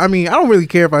not talking. I mean, I don't really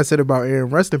care if I said about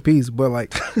Aaron. Rest in peace. But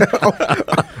like,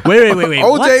 wait.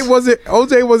 OJ wasn't all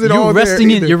there.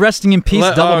 You're resting in peace,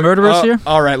 double murderers here.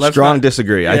 All right, let's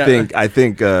disagree. Yeah. I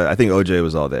think OJ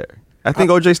was all there. I think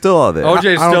OJ's still all there.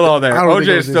 OJ's still all there.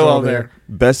 OJ's still all there.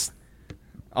 Best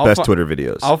Twitter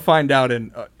videos. I'll find out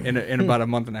in about a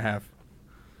month and a half.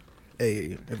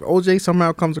 Hey, if OJ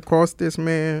somehow comes across this,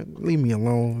 man, leave me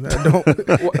alone. I don't.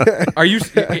 Are you?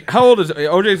 How old is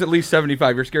OJ's? At least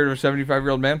 75. You're scared of a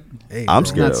 75-year-old man? Hey, I'm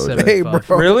scared of OJ. Hey,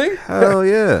 bro. Really? Hell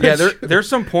yeah. Yeah. There's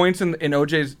some points in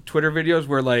OJ's Twitter videos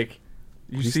where like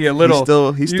you see a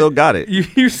little. He still got it.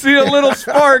 You see a little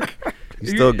spark. He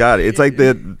still got it. It's like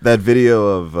that video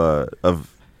of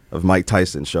Mike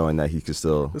Tyson showing that he could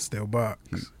still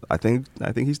box. I think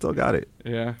he still got it.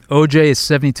 Yeah. OJ is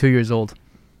 72 years old.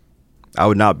 I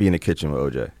would not be in the kitchen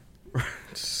with OJ.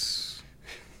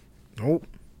 Nope.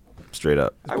 Straight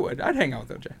up. I would. I'd hang out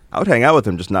with OJ. I would hang out with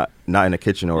him, just not in a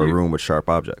kitchen or a room with sharp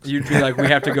objects. You'd be like, we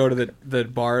have to go to the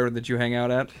bar that you hang out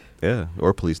at? Yeah,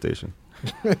 or police station.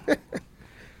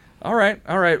 All right.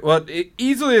 Well,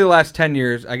 easily the last 10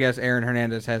 years, I guess Aaron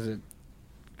Hernandez has it.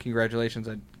 Congratulations,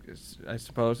 I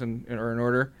suppose, in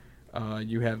order.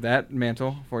 You have that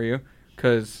mantle for you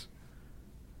because,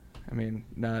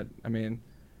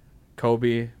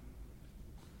 Kobe,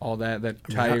 all that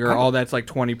Tiger, all that's like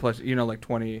 20 plus, like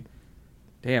 20.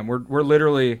 Damn, we're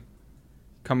literally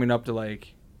coming up to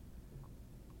like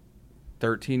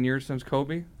 13 years since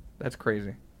Kobe. That's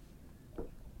crazy.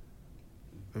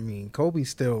 I mean, Kobe's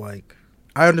still like,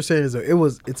 I understand it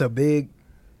was a big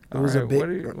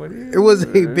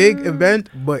event,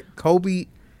 but Kobe,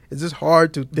 it's just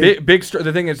hard to think.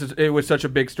 The thing is, it was such a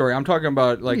big story. I'm talking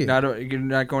about like not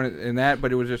going in that,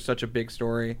 but it was just such a big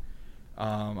story.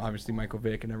 Obviously Michael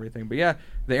Vick and everything, but yeah,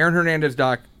 the Aaron Hernandez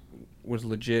doc was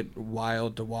legit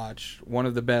wild to watch. One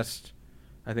of the best,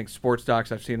 I think, sports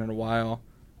docs I've seen in a while.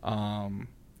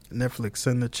 Netflix,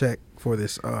 send a check for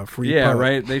this free. Yeah, pilot.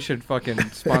 right. They should fucking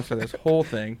sponsor this whole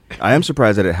thing. I am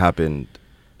surprised that it happened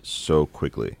so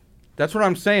quickly. That's what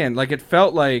I'm saying. Like it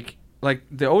felt like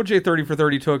the OJ 30 for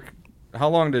 30 took how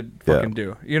long to fucking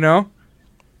do?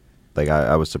 Like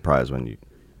I was surprised when you.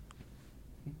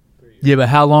 Yeah, but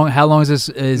how long is this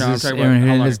Aaron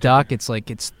Hernandez doc?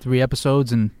 It's 3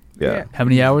 episodes and how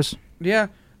many hours? Yeah.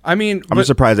 I mean, I'm just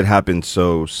surprised it happened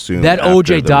so soon. That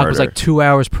OJ doc was like 2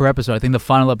 hours per episode. I think the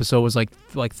final episode was like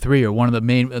 3, or one of the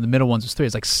middle ones was 3.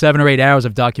 It's like 7 or 8 hours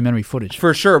of documentary footage.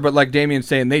 For sure, but like Damien's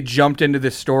saying, they jumped into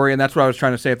this story, and that's what I was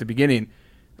trying to say at the beginning.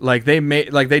 Like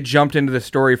they jumped into the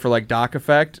story for like doc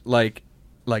effect, like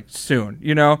soon.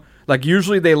 Like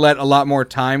usually they let a lot more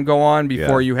time go on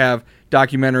before you have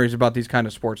documentaries about these kind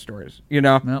of sports stories.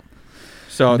 Yep.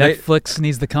 So Netflix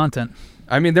needs the content.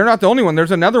 I mean, they're not the only one.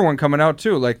 There's another one coming out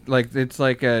too. Like it's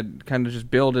like a kind of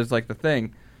just billed as like the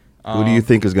thing. Who do you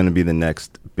think is going to be the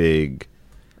next big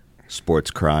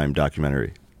sports crime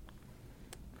documentary?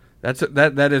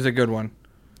 That is a good one.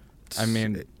 I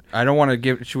mean, I don't want to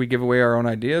give. Should we give away our own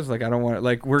ideas? Like I don't want.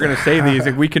 Like we're gonna say these.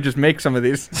 Like we could just make some of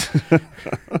these.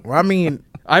 Well, I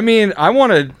mean, I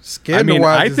want to.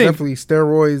 Scandal-wise, definitely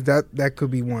steroids. That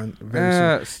could be one.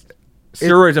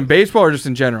 Steroids in baseball or just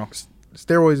in general?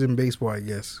 Steroids in baseball, I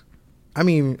guess. I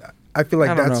mean, I feel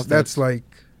like that's like,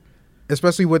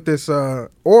 especially with this,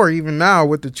 or even now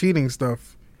with the cheating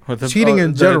stuff. With cheating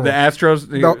in general. The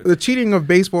Astros. The cheating of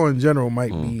baseball in general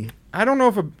might be. I don't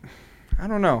know.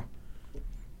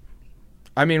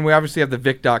 I mean, we obviously have the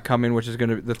Vic doc coming, which is going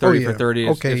to the 30 for 30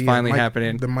 is finally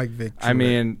happening. The Mike Vic. I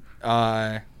mean,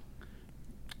 I'm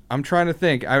trying to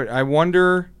think. I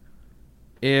wonder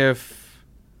if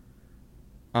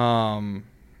I'm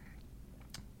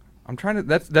trying to.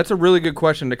 That's a really good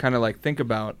question to kind of like think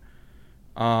about.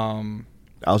 I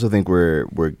also think we're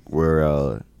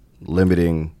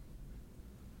limiting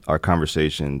our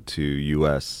conversation to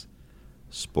U.S.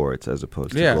 sports as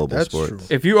opposed to global sports. True.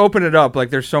 If you open it up, like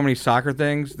there's so many soccer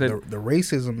things that the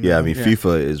racism. Yeah, I mean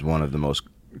FIFA is one of the most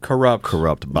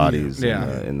corrupt bodies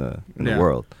in the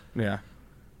world. Yeah,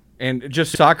 and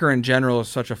just soccer in general is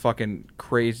such a fucking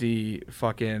crazy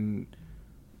fucking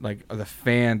like the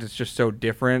fans. It's just so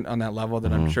different on that level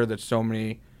that I'm sure that so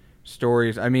many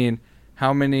stories. I mean,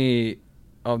 how many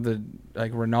of the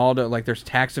like Ronaldo, like there's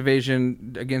tax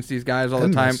evasion against these guys all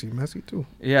the time. Messi too.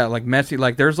 Yeah, like Messi,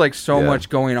 like there's like so much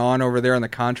going on over there, and the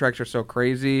contracts are so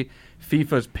crazy.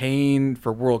 FIFA's paying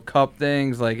for World Cup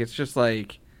things, like it's just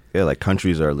like like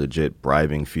countries are legit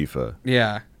bribing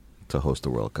FIFA. To host the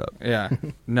World Cup. Yeah,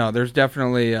 no, there's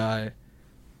definitely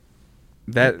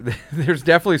there's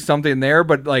definitely something there,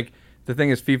 but like the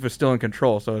thing is, FIFA's still in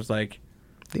control, so it's like.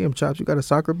 Damn, Chops, you got a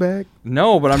soccer bag?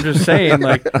 No, but I'm just saying,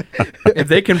 like, if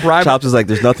they can bribe... Chops is like,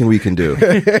 there's nothing we can do.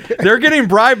 They're getting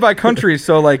bribed by countries,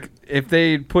 so, like, if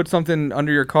they put something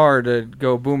under your car to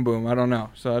go boom boom, I don't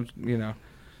know. So, you know.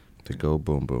 To go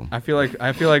boom boom. I feel like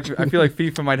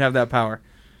FIFA might have that power.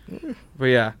 But,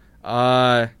 yeah.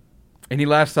 Any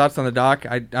last thoughts on the doc?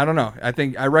 I don't know.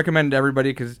 I recommend to everybody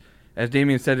because, as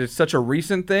Damien said, it's such a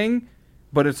recent thing,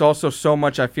 but it's also so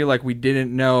much I feel like we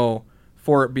didn't know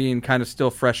for it being kind of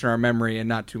still fresh in our memory and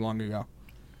not too long ago.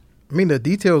 I mean, the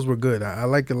details were good. I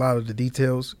like a lot of the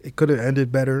details. It could have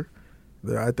ended better.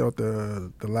 I thought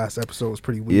the last episode was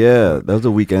pretty weak. Yeah, that was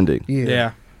a weak ending.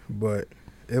 Yeah. But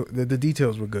the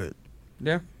details were good.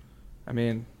 Yeah. I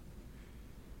mean,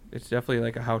 it's definitely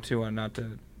like a how-to on not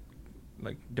to,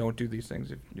 like, don't do these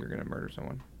things if you're going to murder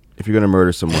someone. If you're going to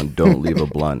murder someone, don't leave a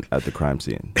blunt at the crime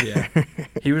scene. Yeah.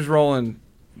 He was rolling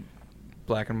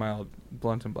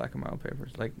blunts and black and mild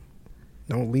papers. Like,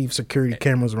 don't leave security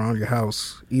cameras around your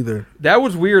house either. That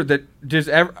was weird.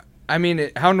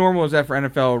 How normal is that for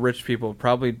NFL rich people?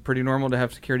 Probably pretty normal to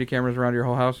have security cameras around your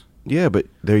whole house. Yeah, but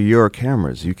they're your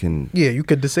cameras. You can. Yeah, you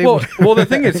could disable. Well, the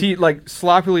thing is, he like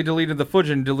sloppily deleted the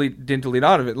footage and didn't delete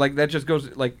out of it. Like that just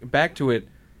goes like back to it.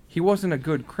 He wasn't a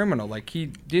good criminal. Like he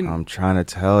didn't. I'm trying to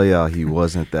tell y'all, he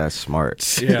wasn't that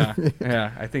smart. Yeah.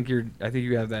 I think you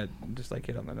have that just like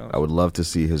hit on the nose. I would love to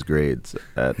see his grades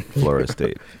at Florida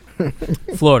State.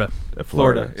 Florida.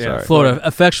 Yeah. Florida,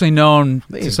 affectionately known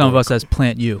to some of us as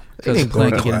Plant U. He ain't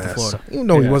going to class. You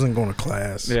know he wasn't going to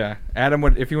class. Yeah. Adam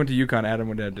would, if he went to UConn, Adam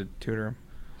would have to tutor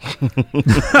him.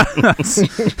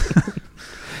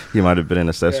 He might have been an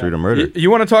accessory to murder.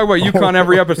 You want to talk about UConn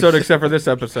every episode except for this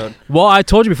episode. Well, I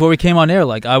told you before we came on air,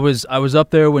 like I was up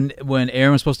there when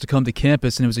Aaron was supposed to come to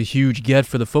campus, and it was a huge get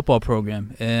for the football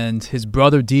program. And his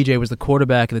brother DJ was the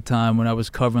quarterback at the time when I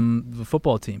was covering the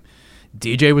football team.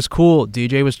 DJ was cool.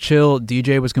 DJ was chill.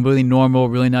 DJ was completely normal,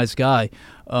 really nice guy.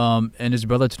 And his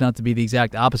brother turned out to be the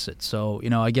exact opposite. So,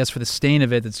 I guess for the stain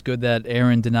of it, it's good that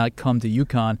Aaron did not come to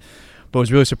UConn. But it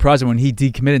was really surprising when he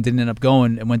decommitted, didn't end up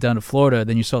going, and went down to Florida.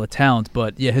 Then you saw the talent.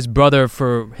 But, yeah, his brother,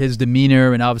 for his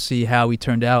demeanor and obviously how he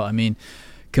turned out, I mean,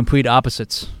 complete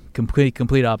opposites. Complete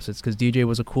opposites, because DJ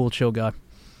was a cool, chill guy.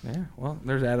 Yeah, well,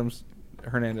 there's Adam's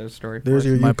Hernandez story. There's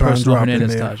your my personal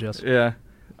Hernandez Taj, yes.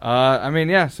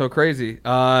 Yeah. So crazy.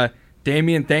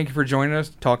 Damien, thank you for joining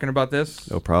us, talking about this.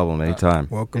 No problem, anytime.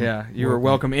 Welcome. Yeah, you were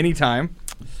welcome anytime.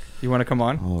 You want to come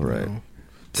on? All right.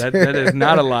 That is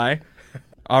not a lie.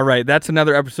 All right, that's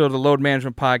another episode of the Load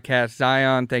Management Podcast.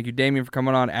 Zion, thank you, Damien, for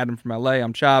coming on. Adam from LA,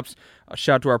 I'm Chops. A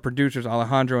shout out to our producers,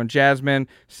 Alejandro and Jasmine.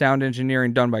 Sound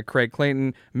engineering done by Craig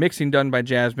Clayton. Mixing done by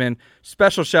Jasmine.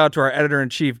 Special shout out to our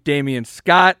editor-in-chief, Damian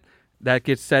Scott. That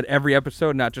gets said every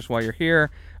episode, not just while you're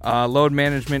here. Load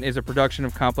Management is a production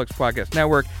of Complex Podcast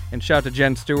Network. And shout out to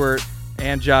Jen Stewart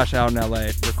and Josh out in LA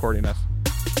recording us.